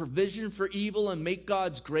and make provision for evil and make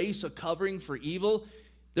God's grace a covering for evil,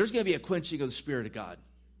 there's going to be a quenching of the Spirit of God.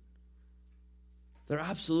 There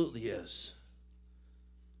absolutely is.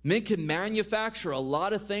 Men can manufacture a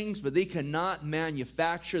lot of things, but they cannot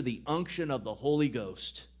manufacture the unction of the Holy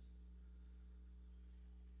Ghost.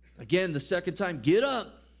 Again, the second time, get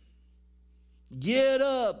up. Get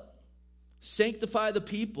up. Sanctify the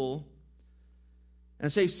people.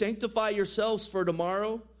 And say, sanctify yourselves for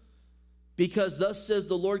tomorrow. Because thus says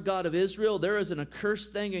the Lord God of Israel, there is an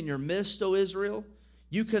accursed thing in your midst, O Israel.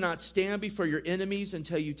 You cannot stand before your enemies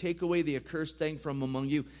until you take away the accursed thing from among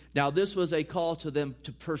you. Now, this was a call to them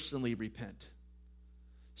to personally repent.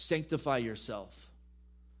 Sanctify yourself.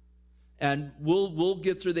 And we'll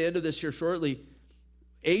get through the end of this here shortly.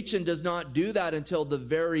 Achan does not do that until the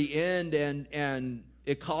very end, and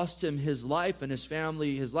it cost him his life and his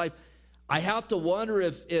family his life. I have to wonder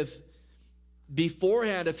if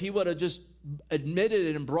beforehand, if he would have just admitted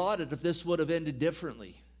it and brought it if this would have ended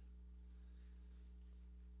differently.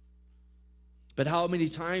 But how many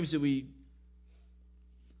times do we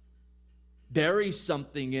bury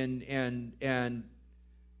something and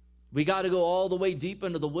we got to go all the way deep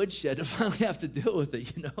into the woodshed to finally have to deal with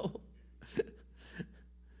it, you know?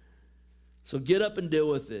 So get up and deal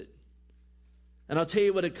with it. And I'll tell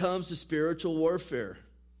you, when it comes to spiritual warfare,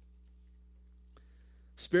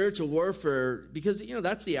 because, you know,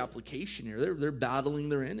 that's the application here. They're battling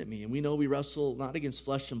their enemy. And we know we wrestle not against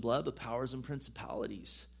flesh and blood, but powers and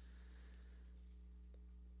principalities.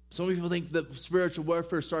 Some people think that spiritual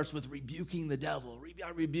warfare starts with rebuking the devil.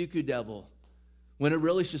 Rebuke the devil. When it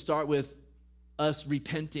really should start with us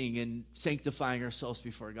repenting and sanctifying ourselves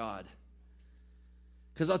before God.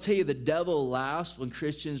 Because I'll tell you, the devil laughs when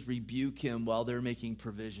Christians rebuke him while they're making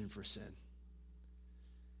provision for sin.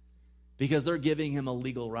 Because they're giving him a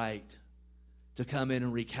legal right to come in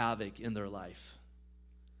and wreak havoc in their life.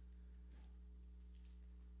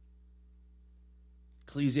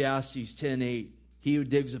 Ecclesiastes 10:8, he who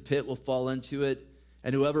digs a pit will fall into it,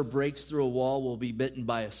 and whoever breaks through a wall will be bitten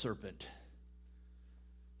by a serpent.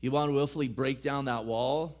 You want to willfully break down that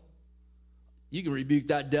wall? You can rebuke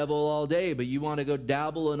that devil all day, but you want to go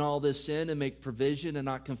dabble in all this sin and make provision and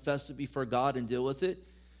not confess it before God and deal with it?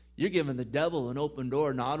 You're giving the devil an open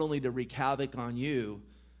door not only to wreak havoc on you,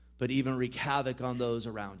 but even wreak havoc on those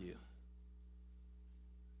around you.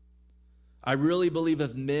 I really believe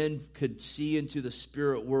if men could see into the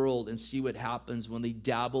spirit world and see what happens when they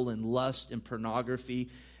dabble in lust and pornography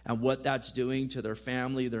and what that's doing to their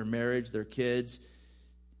family, their marriage, their kids,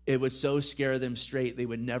 it would so scare them straight they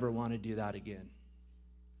would never want to do that again.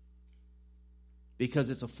 Because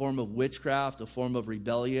it's a form of witchcraft, a form of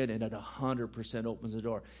rebellion, and it 100% opens the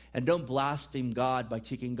door. And don't blaspheme God by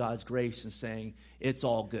taking God's grace and saying, it's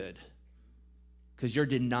all good. Because you're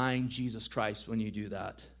denying Jesus Christ when you do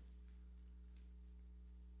that.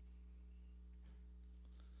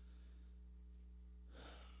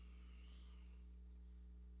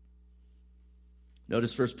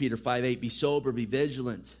 Notice 1 Peter 5:8, be sober, be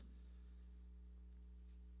vigilant.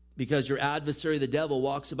 Because your adversary, the devil,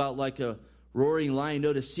 walks about like a roaring lion,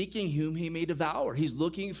 notice, seeking whom he may devour. He's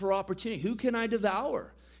looking for opportunity. Who can I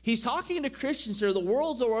devour? He's talking to Christians here. The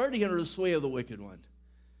world's already under the sway of the wicked one.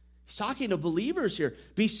 He's talking to believers here.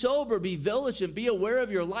 Be sober, be vigilant, be aware of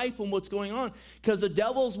your life and what's going on. Because the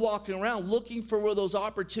devil's walking around looking for where those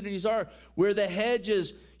opportunities are, where the hedge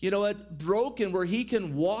is, broken, where he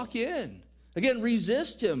can walk in. Again,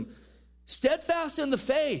 resist him. Steadfast in the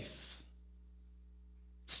faith.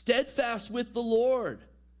 Steadfast with the Lord.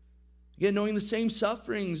 Again, knowing the same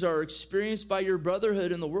sufferings are experienced by your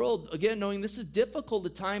brotherhood in the world. Again, knowing this is difficult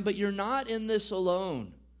at times, but you're not in this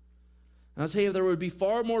alone. And I'll tell you, there would be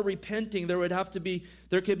far more repenting. There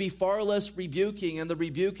could be far less rebuking, and the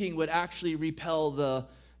rebuking would actually repel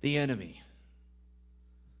the enemy.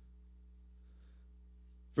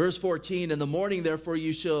 Verse 14, in the morning, therefore,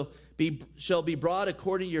 you shall be brought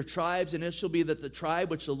according to your tribes, and it shall be that the tribe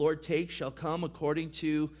which the Lord takes shall come according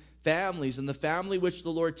to families, and the family which the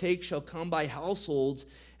Lord takes shall come by households,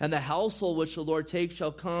 and the household which the Lord takes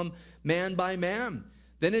shall come man by man.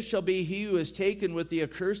 Then it shall be he who is taken with the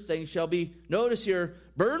accursed thing shall be, notice here,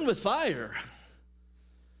 burned with fire.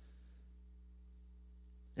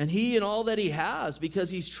 And he and all that he has,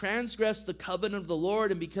 because he's transgressed the covenant of the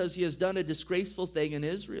Lord and because he has done a disgraceful thing in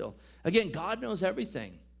Israel. Again, God knows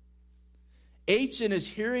everything. Achan is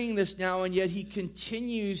hearing this now, and yet he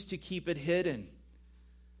continues to keep it hidden.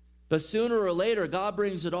 But sooner or later, God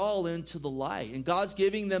brings it all into the light. And God's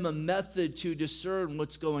giving them a method to discern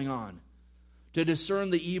what's going on, to discern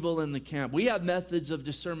the evil in the camp. We have methods of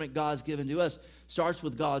discernment God's given to us. It starts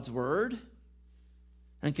with God's word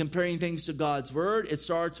and comparing things to God's word. It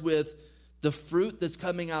starts with the fruit that's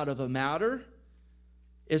coming out of a matter.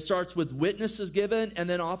 It starts with witnesses given, and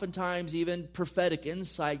then oftentimes even prophetic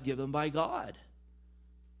insight given by God.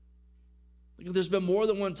 There's been more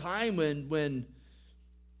than one time when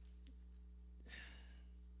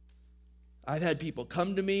I've had people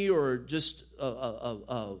come to me, or just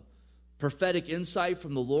a prophetic insight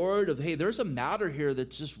from the Lord of, hey, there's a matter here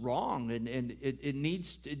that's just wrong, and it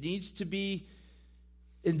needs to be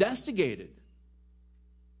investigated.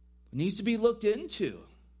 It needs to be looked into.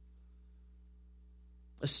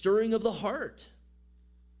 A stirring of the heart.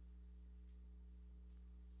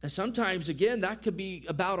 And sometimes, again, that could be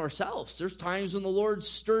about ourselves. There's times when the Lord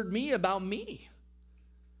stirred me about me.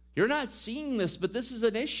 You're not seeing this, but this is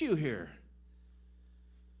an issue here.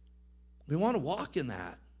 We want to walk in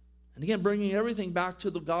that. And again, bringing everything back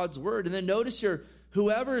to God's word. And then notice here,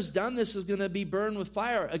 whoever has done this is going to be burned with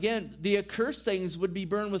fire. Again, the accursed things would be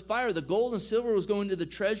burned with fire. The gold and silver was going to the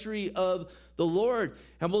treasury of the Lord.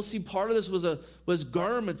 And we'll see part of this was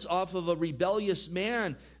garments off of a rebellious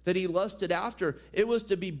man that he lusted after. It was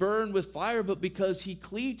to be burned with fire, but because he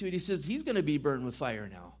cleaved to it, he says he's going to be burned with fire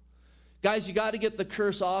now. Guys, you got to get the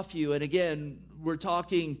curse off you. And again, we're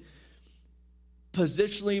talking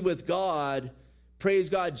positionally with God. Praise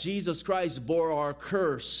God, Jesus Christ bore our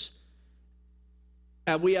curse.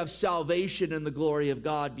 And we have salvation in the glory of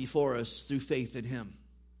God before us through faith in him.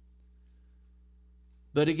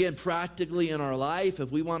 But again, practically in our life,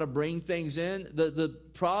 if we want to bring things in, the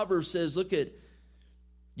proverb says, look at,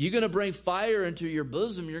 you're going to bring fire into your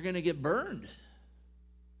bosom, you're going to get burned.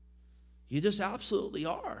 You just absolutely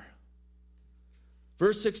are.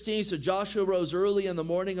 Verse 16, so Joshua rose early in the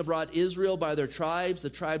morning and brought Israel by their tribes. The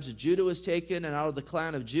tribes of Judah was taken, and out of the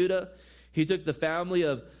clan of Judah, he took the family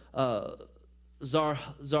of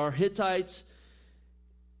Zarhittites,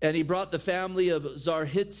 and he brought the family of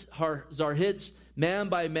Zarhits man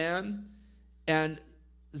by man, and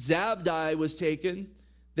Zabdi was taken.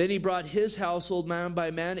 Then he brought his household man by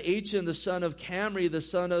man. Achan, the son of Camri, the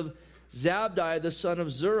son of Zabdi, the son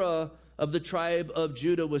of Zerah of the tribe of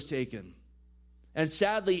Judah was taken. And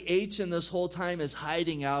sadly, Achan this whole time is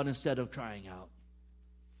hiding out instead of crying out.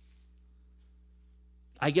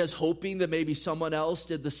 I guess hoping that maybe someone else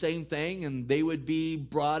did the same thing and they would be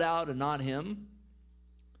brought out and not him.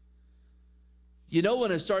 You know,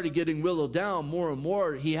 when it started getting whittled down more and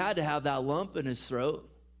more, he had to have that lump in his throat.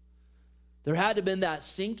 There had to have been that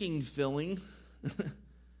sinking feeling.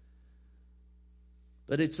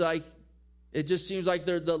 But it's like, it just seems like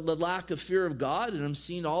the lack of fear of God in him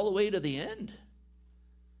seen all the way to the end.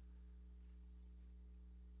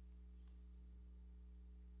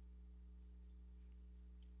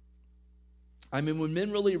 I mean, when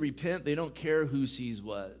men really repent, they don't care who sees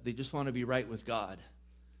what. They just want to be right with God.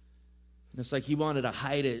 And it's like he wanted to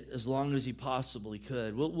hide it as long as he possibly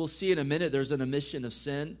could. We'll see in a minute there's an admission of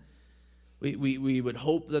sin. We would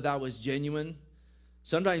hope that was genuine.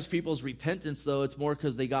 Sometimes people's repentance, though, it's more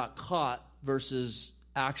because they got caught versus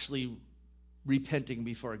actually repenting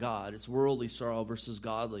before God. It's worldly sorrow versus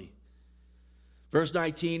godly. Verse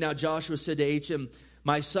 19, now Joshua said to Achan,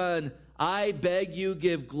 my son, I beg you,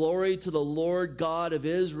 give glory to the Lord God of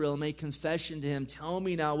Israel, and make confession to him. Tell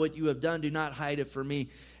me now what you have done. Do not hide it from me.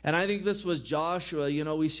 And I think this was Joshua. You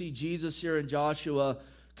know, we see Jesus here in Joshua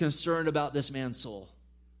concerned about this man's soul.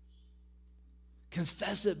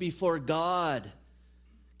 Confess it before God.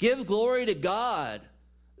 Give glory to God.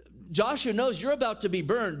 Joshua knows you're about to be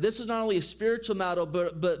burned. This is not only a spiritual matter,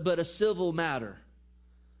 but a civil matter.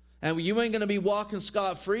 And you ain't going to be walking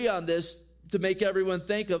scot-free on this to make everyone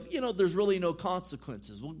think of, you know, there's really no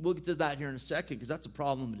consequences. We'll get to that here in a second because that's a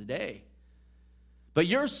problem today. But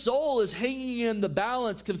your soul is hanging in the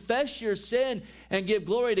balance. Confess your sin and give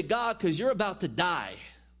glory to God because you're about to die.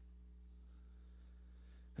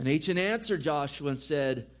 And Achan answered Joshua and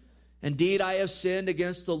said, indeed, I have sinned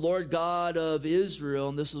against the Lord God of Israel,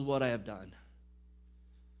 and this is what I have done.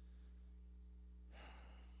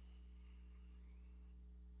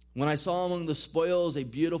 When I saw among the spoils a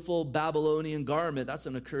beautiful Babylonian garment, that's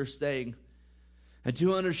an accursed thing, and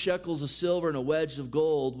 200 shekels of silver and a wedge of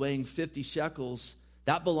gold weighing 50 shekels,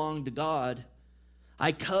 that belonged to God.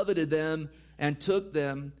 I coveted them and took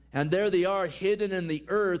them, and there they are hidden in the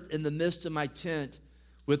earth in the midst of my tent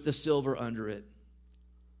with the silver under it.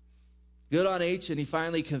 Good on Achan, he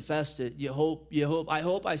finally confessed it. I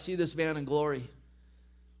hope I see this man in glory.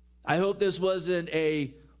 I hope this wasn't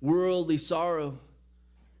a worldly sorrow,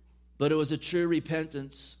 but it was a true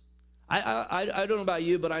repentance. I don't know about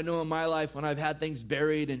you, but I know in my life when I've had things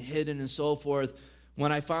buried and hidden and so forth,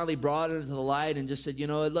 when I finally brought it into the light and just said, you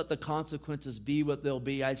know, let the consequences be what they'll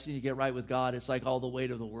be. I just need to get right with God. It's like all the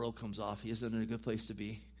weight of the world comes off. He isn't in a good place to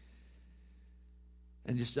be.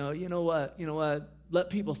 And just know, you know what? Let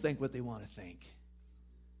people think what they want to think.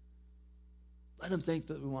 Let them think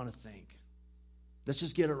that we want to think. Let's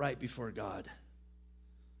just get it right before God.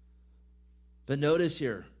 But notice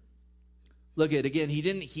here, look at again, he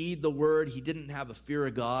didn't heed the word. He didn't have a fear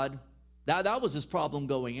of God. That was his problem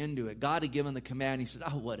going into it. God had given the command. He said,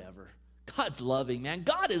 oh, whatever. God's loving, man.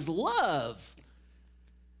 God is love.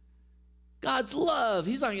 God's love.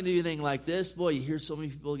 He's not going to do anything like this. Boy, you hear so many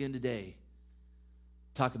people again today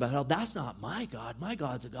talk about how that's not my God. My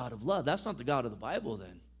God's a God of love. That's not the God of the Bible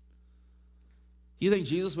then. You think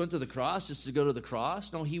Jesus went to the cross just to go to the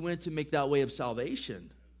cross? No, he went to make that way of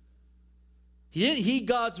salvation. He didn't heed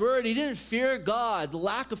God's word. He didn't fear God. The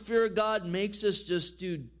lack of fear of God makes us just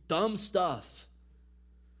do dumb stuff.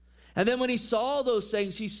 And then when he saw those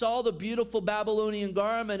things, he saw the beautiful Babylonian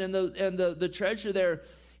garment and the treasure there,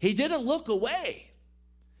 he didn't look away.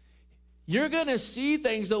 You're going to see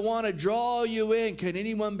things that want to draw you in. Can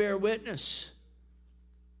anyone bear witness?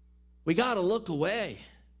 We got to look away.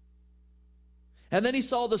 And then he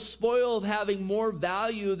saw the spoil of having more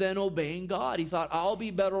value than obeying God. He thought, I'll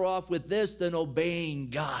be better off with this than obeying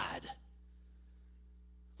God.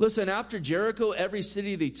 Listen, after Jericho, every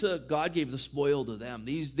city they took, God gave the spoil to them.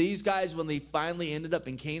 These guys, when they finally ended up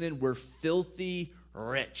in Canaan, were filthy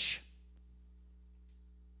rich.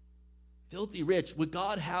 Filthy rich. What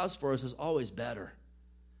God has for us is always better.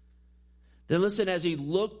 Then listen, as he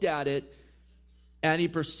looked at it and he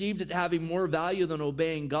perceived it having more value than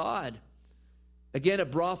obeying God, again,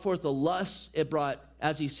 it brought forth the lust. It brought,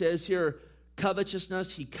 as he says here,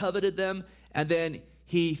 covetousness. He coveted them, and then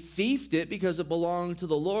he thieved it because it belonged to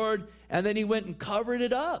the Lord, and then he went and covered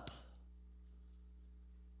it up.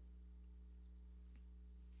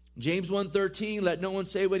 James 1:13, let no one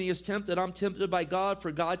say when he is tempted, I'm tempted by God,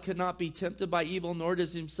 for God cannot be tempted by evil, nor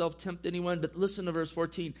does himself tempt anyone. But listen to verse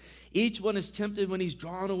 14. Each one is tempted when he's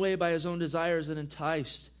drawn away by his own desires and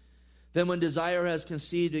enticed. Then when desire has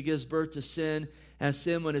conceived, it gives birth to sin, and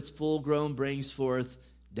sin, when it's full grown, brings forth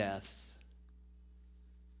death.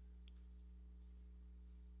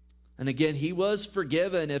 And again, he was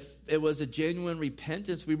forgiven if it was a genuine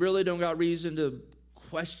repentance. We really don't got reason to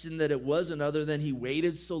question that it wasn't, other than he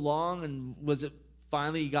waited so long, and was it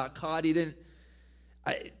finally he got caught? He didn't,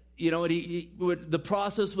 the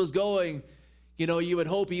process was going, you would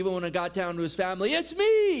hope even when it got down to his family, it's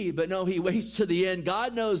me. But no, he waits to the end.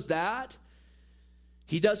 God knows that.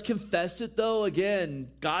 He does confess it, though. Again,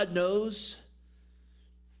 God knows.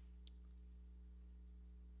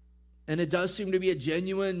 And it does seem to be a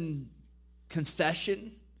genuine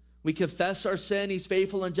confession. We confess our sin. He's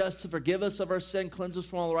faithful and just to forgive us of our sin, cleanse us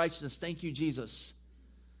from all righteousness. Thank you, Jesus.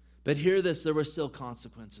 But hear this, there were still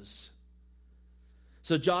consequences.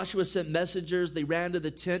 So Joshua sent messengers. They ran to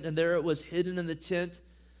the tent, and there it was hidden in the tent,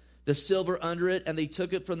 the silver under it. And they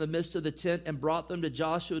took it from the midst of the tent and brought them to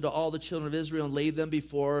Joshua, to all the children of Israel, and laid them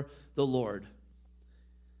before the Lord.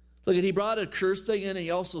 Look, he brought a curse thing in, and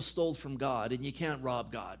he also stole from God, and you can't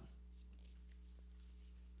rob God.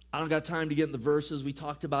 I don't got time to get in the verses. We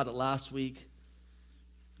talked about it last week.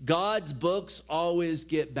 God's books always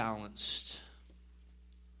get balanced.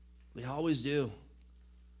 They always do.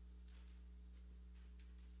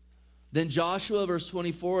 Then Joshua, verse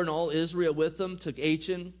 24, and all Israel with him took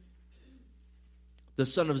Achan, the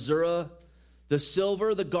son of Zerah, the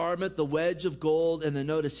silver, the garment, the wedge of gold, and then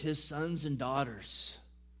notice his sons and daughters.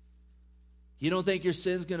 You don't think your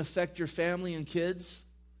sin's going to affect your family and kids?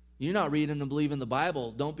 You're not reading and believing the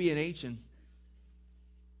Bible. Don't be an Achan.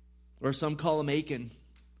 Or some call him Achan.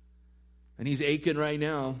 And he's aching right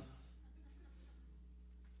now.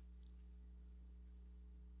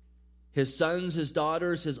 His sons, his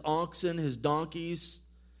daughters, his oxen, his donkeys,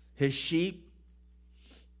 his sheep.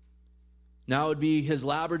 Now it would be his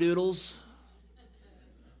labradoodles.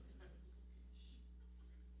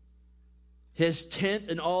 His tent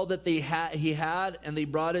and all that he had, and they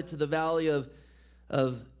brought it to the valley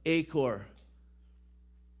of Achor.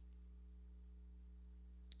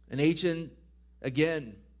 And Achan,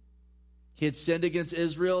 again, he had sinned against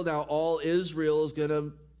Israel. Now all Israel is going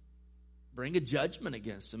to bring a judgment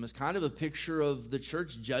against him. It's kind of a picture of the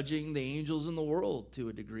church judging the angels in the world to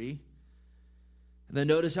a degree. And then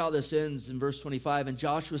notice how this ends in verse 25. And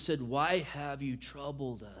Joshua said, why have you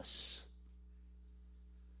troubled us?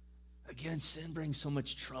 Again, sin brings so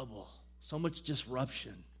much trouble, so much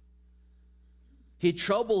disruption. He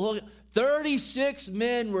troubled, 36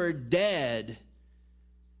 men were dead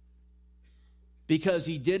because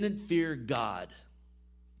he didn't fear God.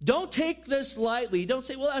 Don't take this lightly. Don't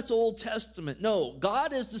say, well, that's Old Testament. No,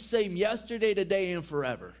 God is the same yesterday, today, and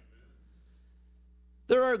forever.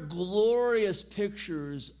 There are glorious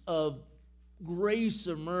pictures of grace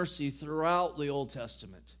and mercy throughout the Old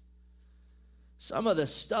Testament. Some of the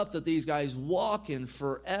stuff that these guys walk in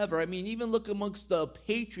forever. I mean, even look amongst the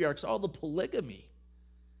patriarchs, all the polygamy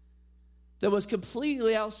that was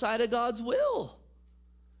completely outside of God's will.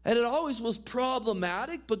 And it always was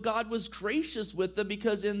problematic, but God was gracious with them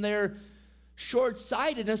because in their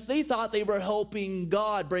short-sightedness, they thought they were helping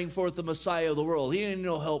God bring forth the Messiah of the world. He didn't need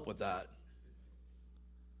no help with that.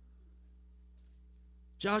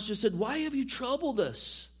 Joshua said, why have you troubled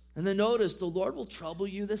us? And then notice, the Lord will trouble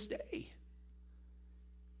you this day.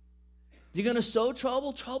 You're going to sow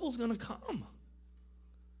trouble, trouble's going to come.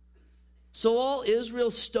 So all Israel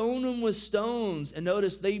stoned them with stones. And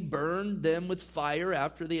notice, they burned them with fire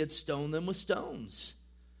after they had stoned them with stones.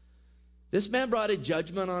 This man brought a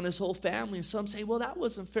judgment on his whole family. And some say, well, that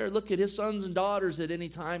wasn't fair. Look at his sons and daughters at any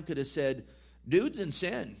time could have said, dude's in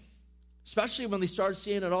sin. Especially when they started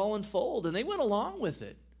seeing it all unfold. And they went along with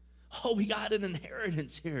it. Oh, we got an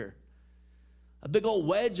inheritance here. A big old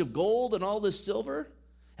wedge of gold and all this silver.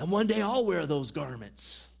 And one day I'll wear those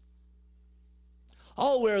garments.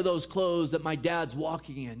 I'll wear those clothes that my dad's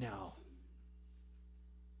walking in now.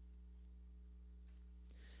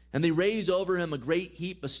 And they raised over him a great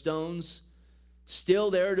heap of stones,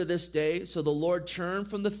 still there to this day. So the Lord turned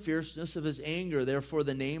from the fierceness of his anger. Therefore,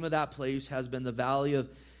 the name of that place has been the Valley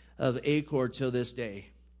of Achor till this day.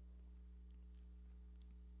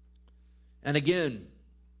 And again,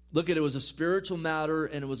 look at it, was a spiritual matter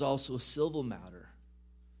and it was also a civil matter.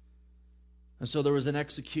 And so there was an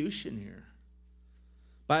execution here.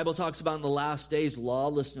 Bible talks about in the last days,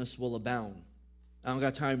 lawlessness will abound. I don't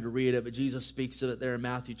got time to read it, but Jesus speaks of it there in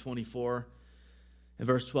Matthew 24. In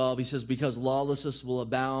verse 12, he says, because lawlessness will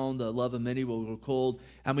abound, the love of many will grow cold.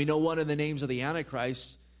 And we know one of the names of the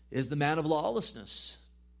Antichrist is the man of lawlessness,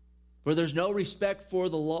 where there's no respect for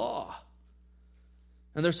the law.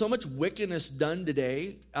 And there's so much wickedness done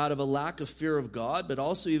today out of a lack of fear of God, but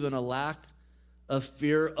also even a lack of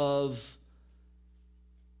fear of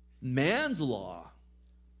man's law.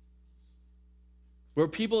 Where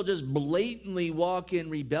people just blatantly walk in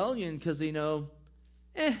rebellion because they know,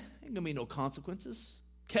 ain't going to be no consequences.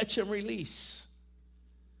 Catch and release.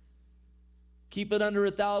 Keep it under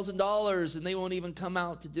 $1,000 and they won't even come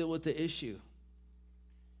out to deal with the issue.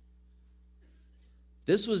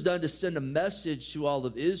 This was done to send a message to all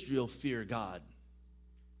of Israel, fear God.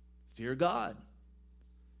 Fear God.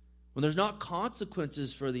 When there's not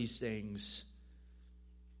consequences for these things,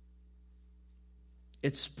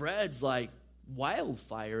 it spreads like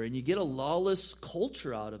wildfire and you get a lawless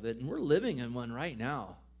culture out of it, and we're living in one right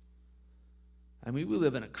now. I mean, we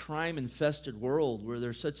live in a crime-infested world where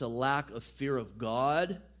there's such a lack of fear of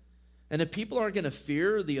God. And if people aren't going to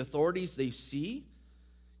fear the authorities they see,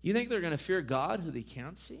 you think they're going to fear God who they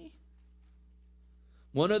can't see?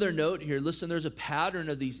 One other note here, listen, there's a pattern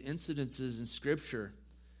of these incidences in Scripture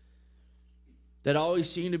that always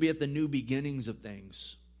seem to be at the new beginnings of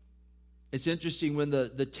things. It's interesting when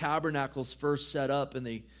the tabernacle's first set up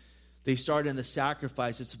and they started in the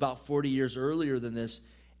sacrifice. It's about 40 years earlier than this.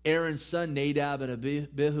 Aaron's son, Nadab and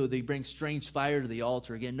Abihu, they bring strange fire to the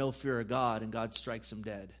altar. Again, no fear of God, and God strikes them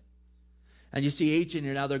dead. And you see Achan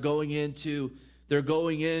here now, they're going into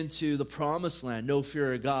the promised land, no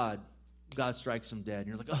fear of God. God strikes them dead. And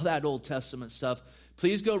you're like, oh, that Old Testament stuff.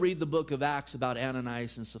 Please go read the book of Acts about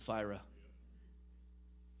Ananias and Sapphira.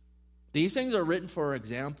 These things are written for our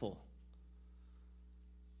example.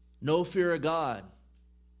 No fear of God.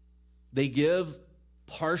 They give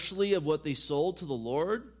partially of what they sold to the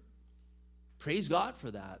Lord. Praise God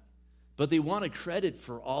for that. But they want a credit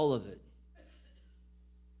for all of it.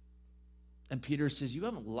 And Peter says, you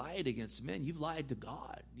haven't lied against men. You've lied to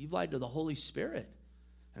God. You've lied to the Holy Spirit.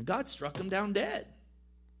 And God struck him down dead.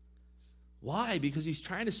 Why? Because he's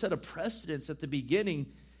trying to set a precedence at the beginning.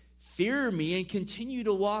 Fear me and continue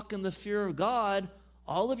to walk in the fear of God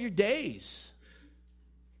all of your days.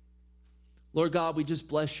 Lord God, we just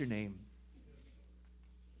bless your name.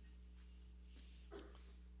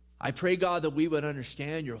 I pray, God, that we would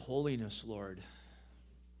understand your holiness, Lord.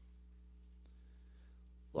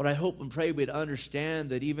 Lord, I hope and pray we'd understand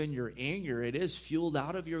that even your anger, it is fueled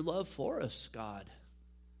out of your love for us, God.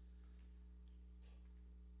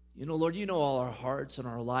 You know, Lord, you know all our hearts and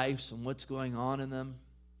our lives and what's going on in them.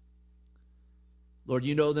 Lord,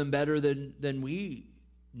 you know them better than we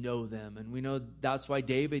know them. And we know that's why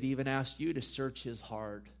David even asked you to search his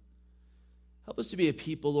heart. Help us to be a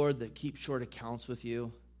people, Lord, that keep short accounts with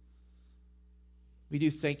you. We do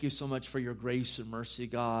thank you so much for your grace and mercy,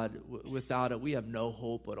 God. Without it, we have no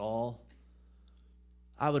hope at all.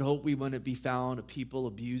 I would hope we wouldn't be found a people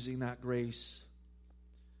abusing that grace.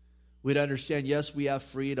 We'd understand, yes, we have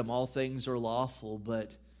freedom. All things are lawful,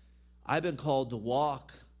 but I've been called to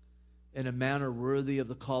walk in a manner worthy of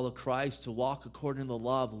the call of Christ, to walk according to the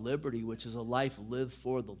law of liberty, which is a life lived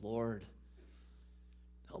for the Lord.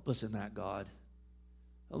 Help us in that, God.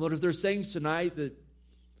 And Lord, if there's things tonight that,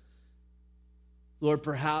 Lord,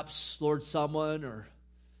 perhaps, Lord, someone or,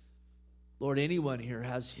 Lord, anyone here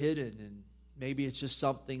has hidden, and maybe it's just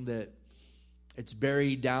something that it's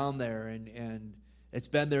buried down there, and it's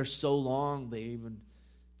been there so long they even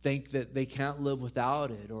think that they can't live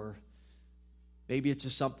without it, or maybe it's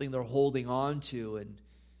just something they're holding on to, and,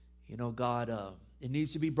 you know, God, it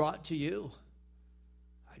needs to be brought to you.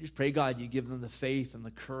 I just pray, God, you give them the faith and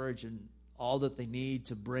the courage and all that they need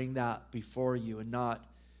to bring that before you and not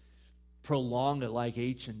prolong it like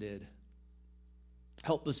Achan did.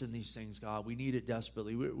 Help us in these things, God. We need it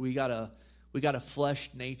desperately. We got a flesh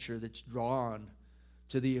nature that's drawn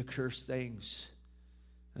to the accursed things.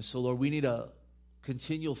 And so, Lord, we need a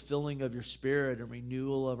continual filling of your Spirit and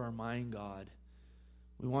renewal of our mind, God.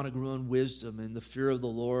 We want to grow in wisdom and the fear of the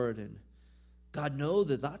Lord. And God, know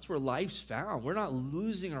that that's where life's found. We're not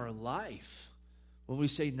losing our life. When we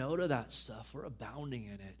say no to that stuff, we're abounding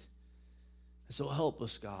in it. And so help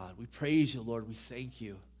us, God. We praise you, Lord. We thank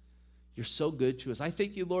you. You're so good to us. I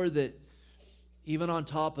thank you, Lord, that even on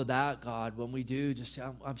top of that, God, when we do just say,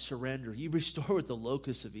 I'm surrendered, you restore what the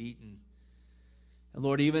locusts have eaten. And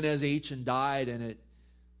Lord, even as Achan died and it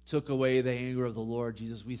took away the anger of the Lord,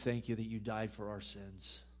 Jesus, we thank you that you died for our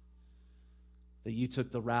sins, that you took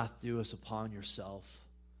the wrath due us upon yourself.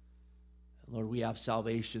 And Lord, we have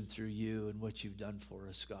salvation through you and what you've done for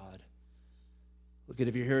us, God. Look,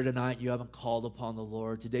 if you're here tonight and you haven't called upon the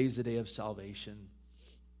Lord, today's the day of salvation.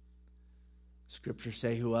 Scriptures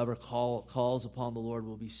say whoever calls upon the Lord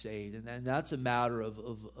will be saved. And that's a matter of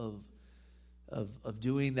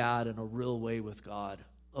doing that in a real way with God.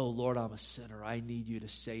 Oh, Lord, I'm a sinner. I need you to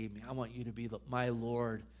save me. I want you to be my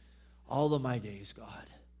Lord all of my days, God.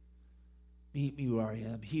 Meet me where I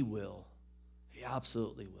am. He will. He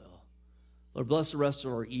absolutely will. Lord, bless the rest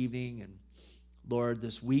of our evening. And, Lord,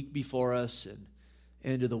 this week before us and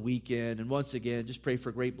into the weekend. And once again, just pray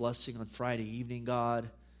for great blessing on Friday evening, God.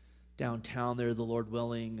 Downtown there, the Lord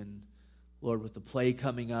willing. And, Lord, with the play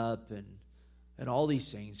coming up and all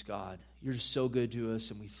these things, God, you're just so good to us,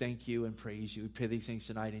 and we thank you and praise you. We pray these things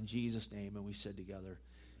tonight in Jesus' name, and we said together,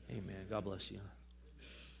 amen. God bless you.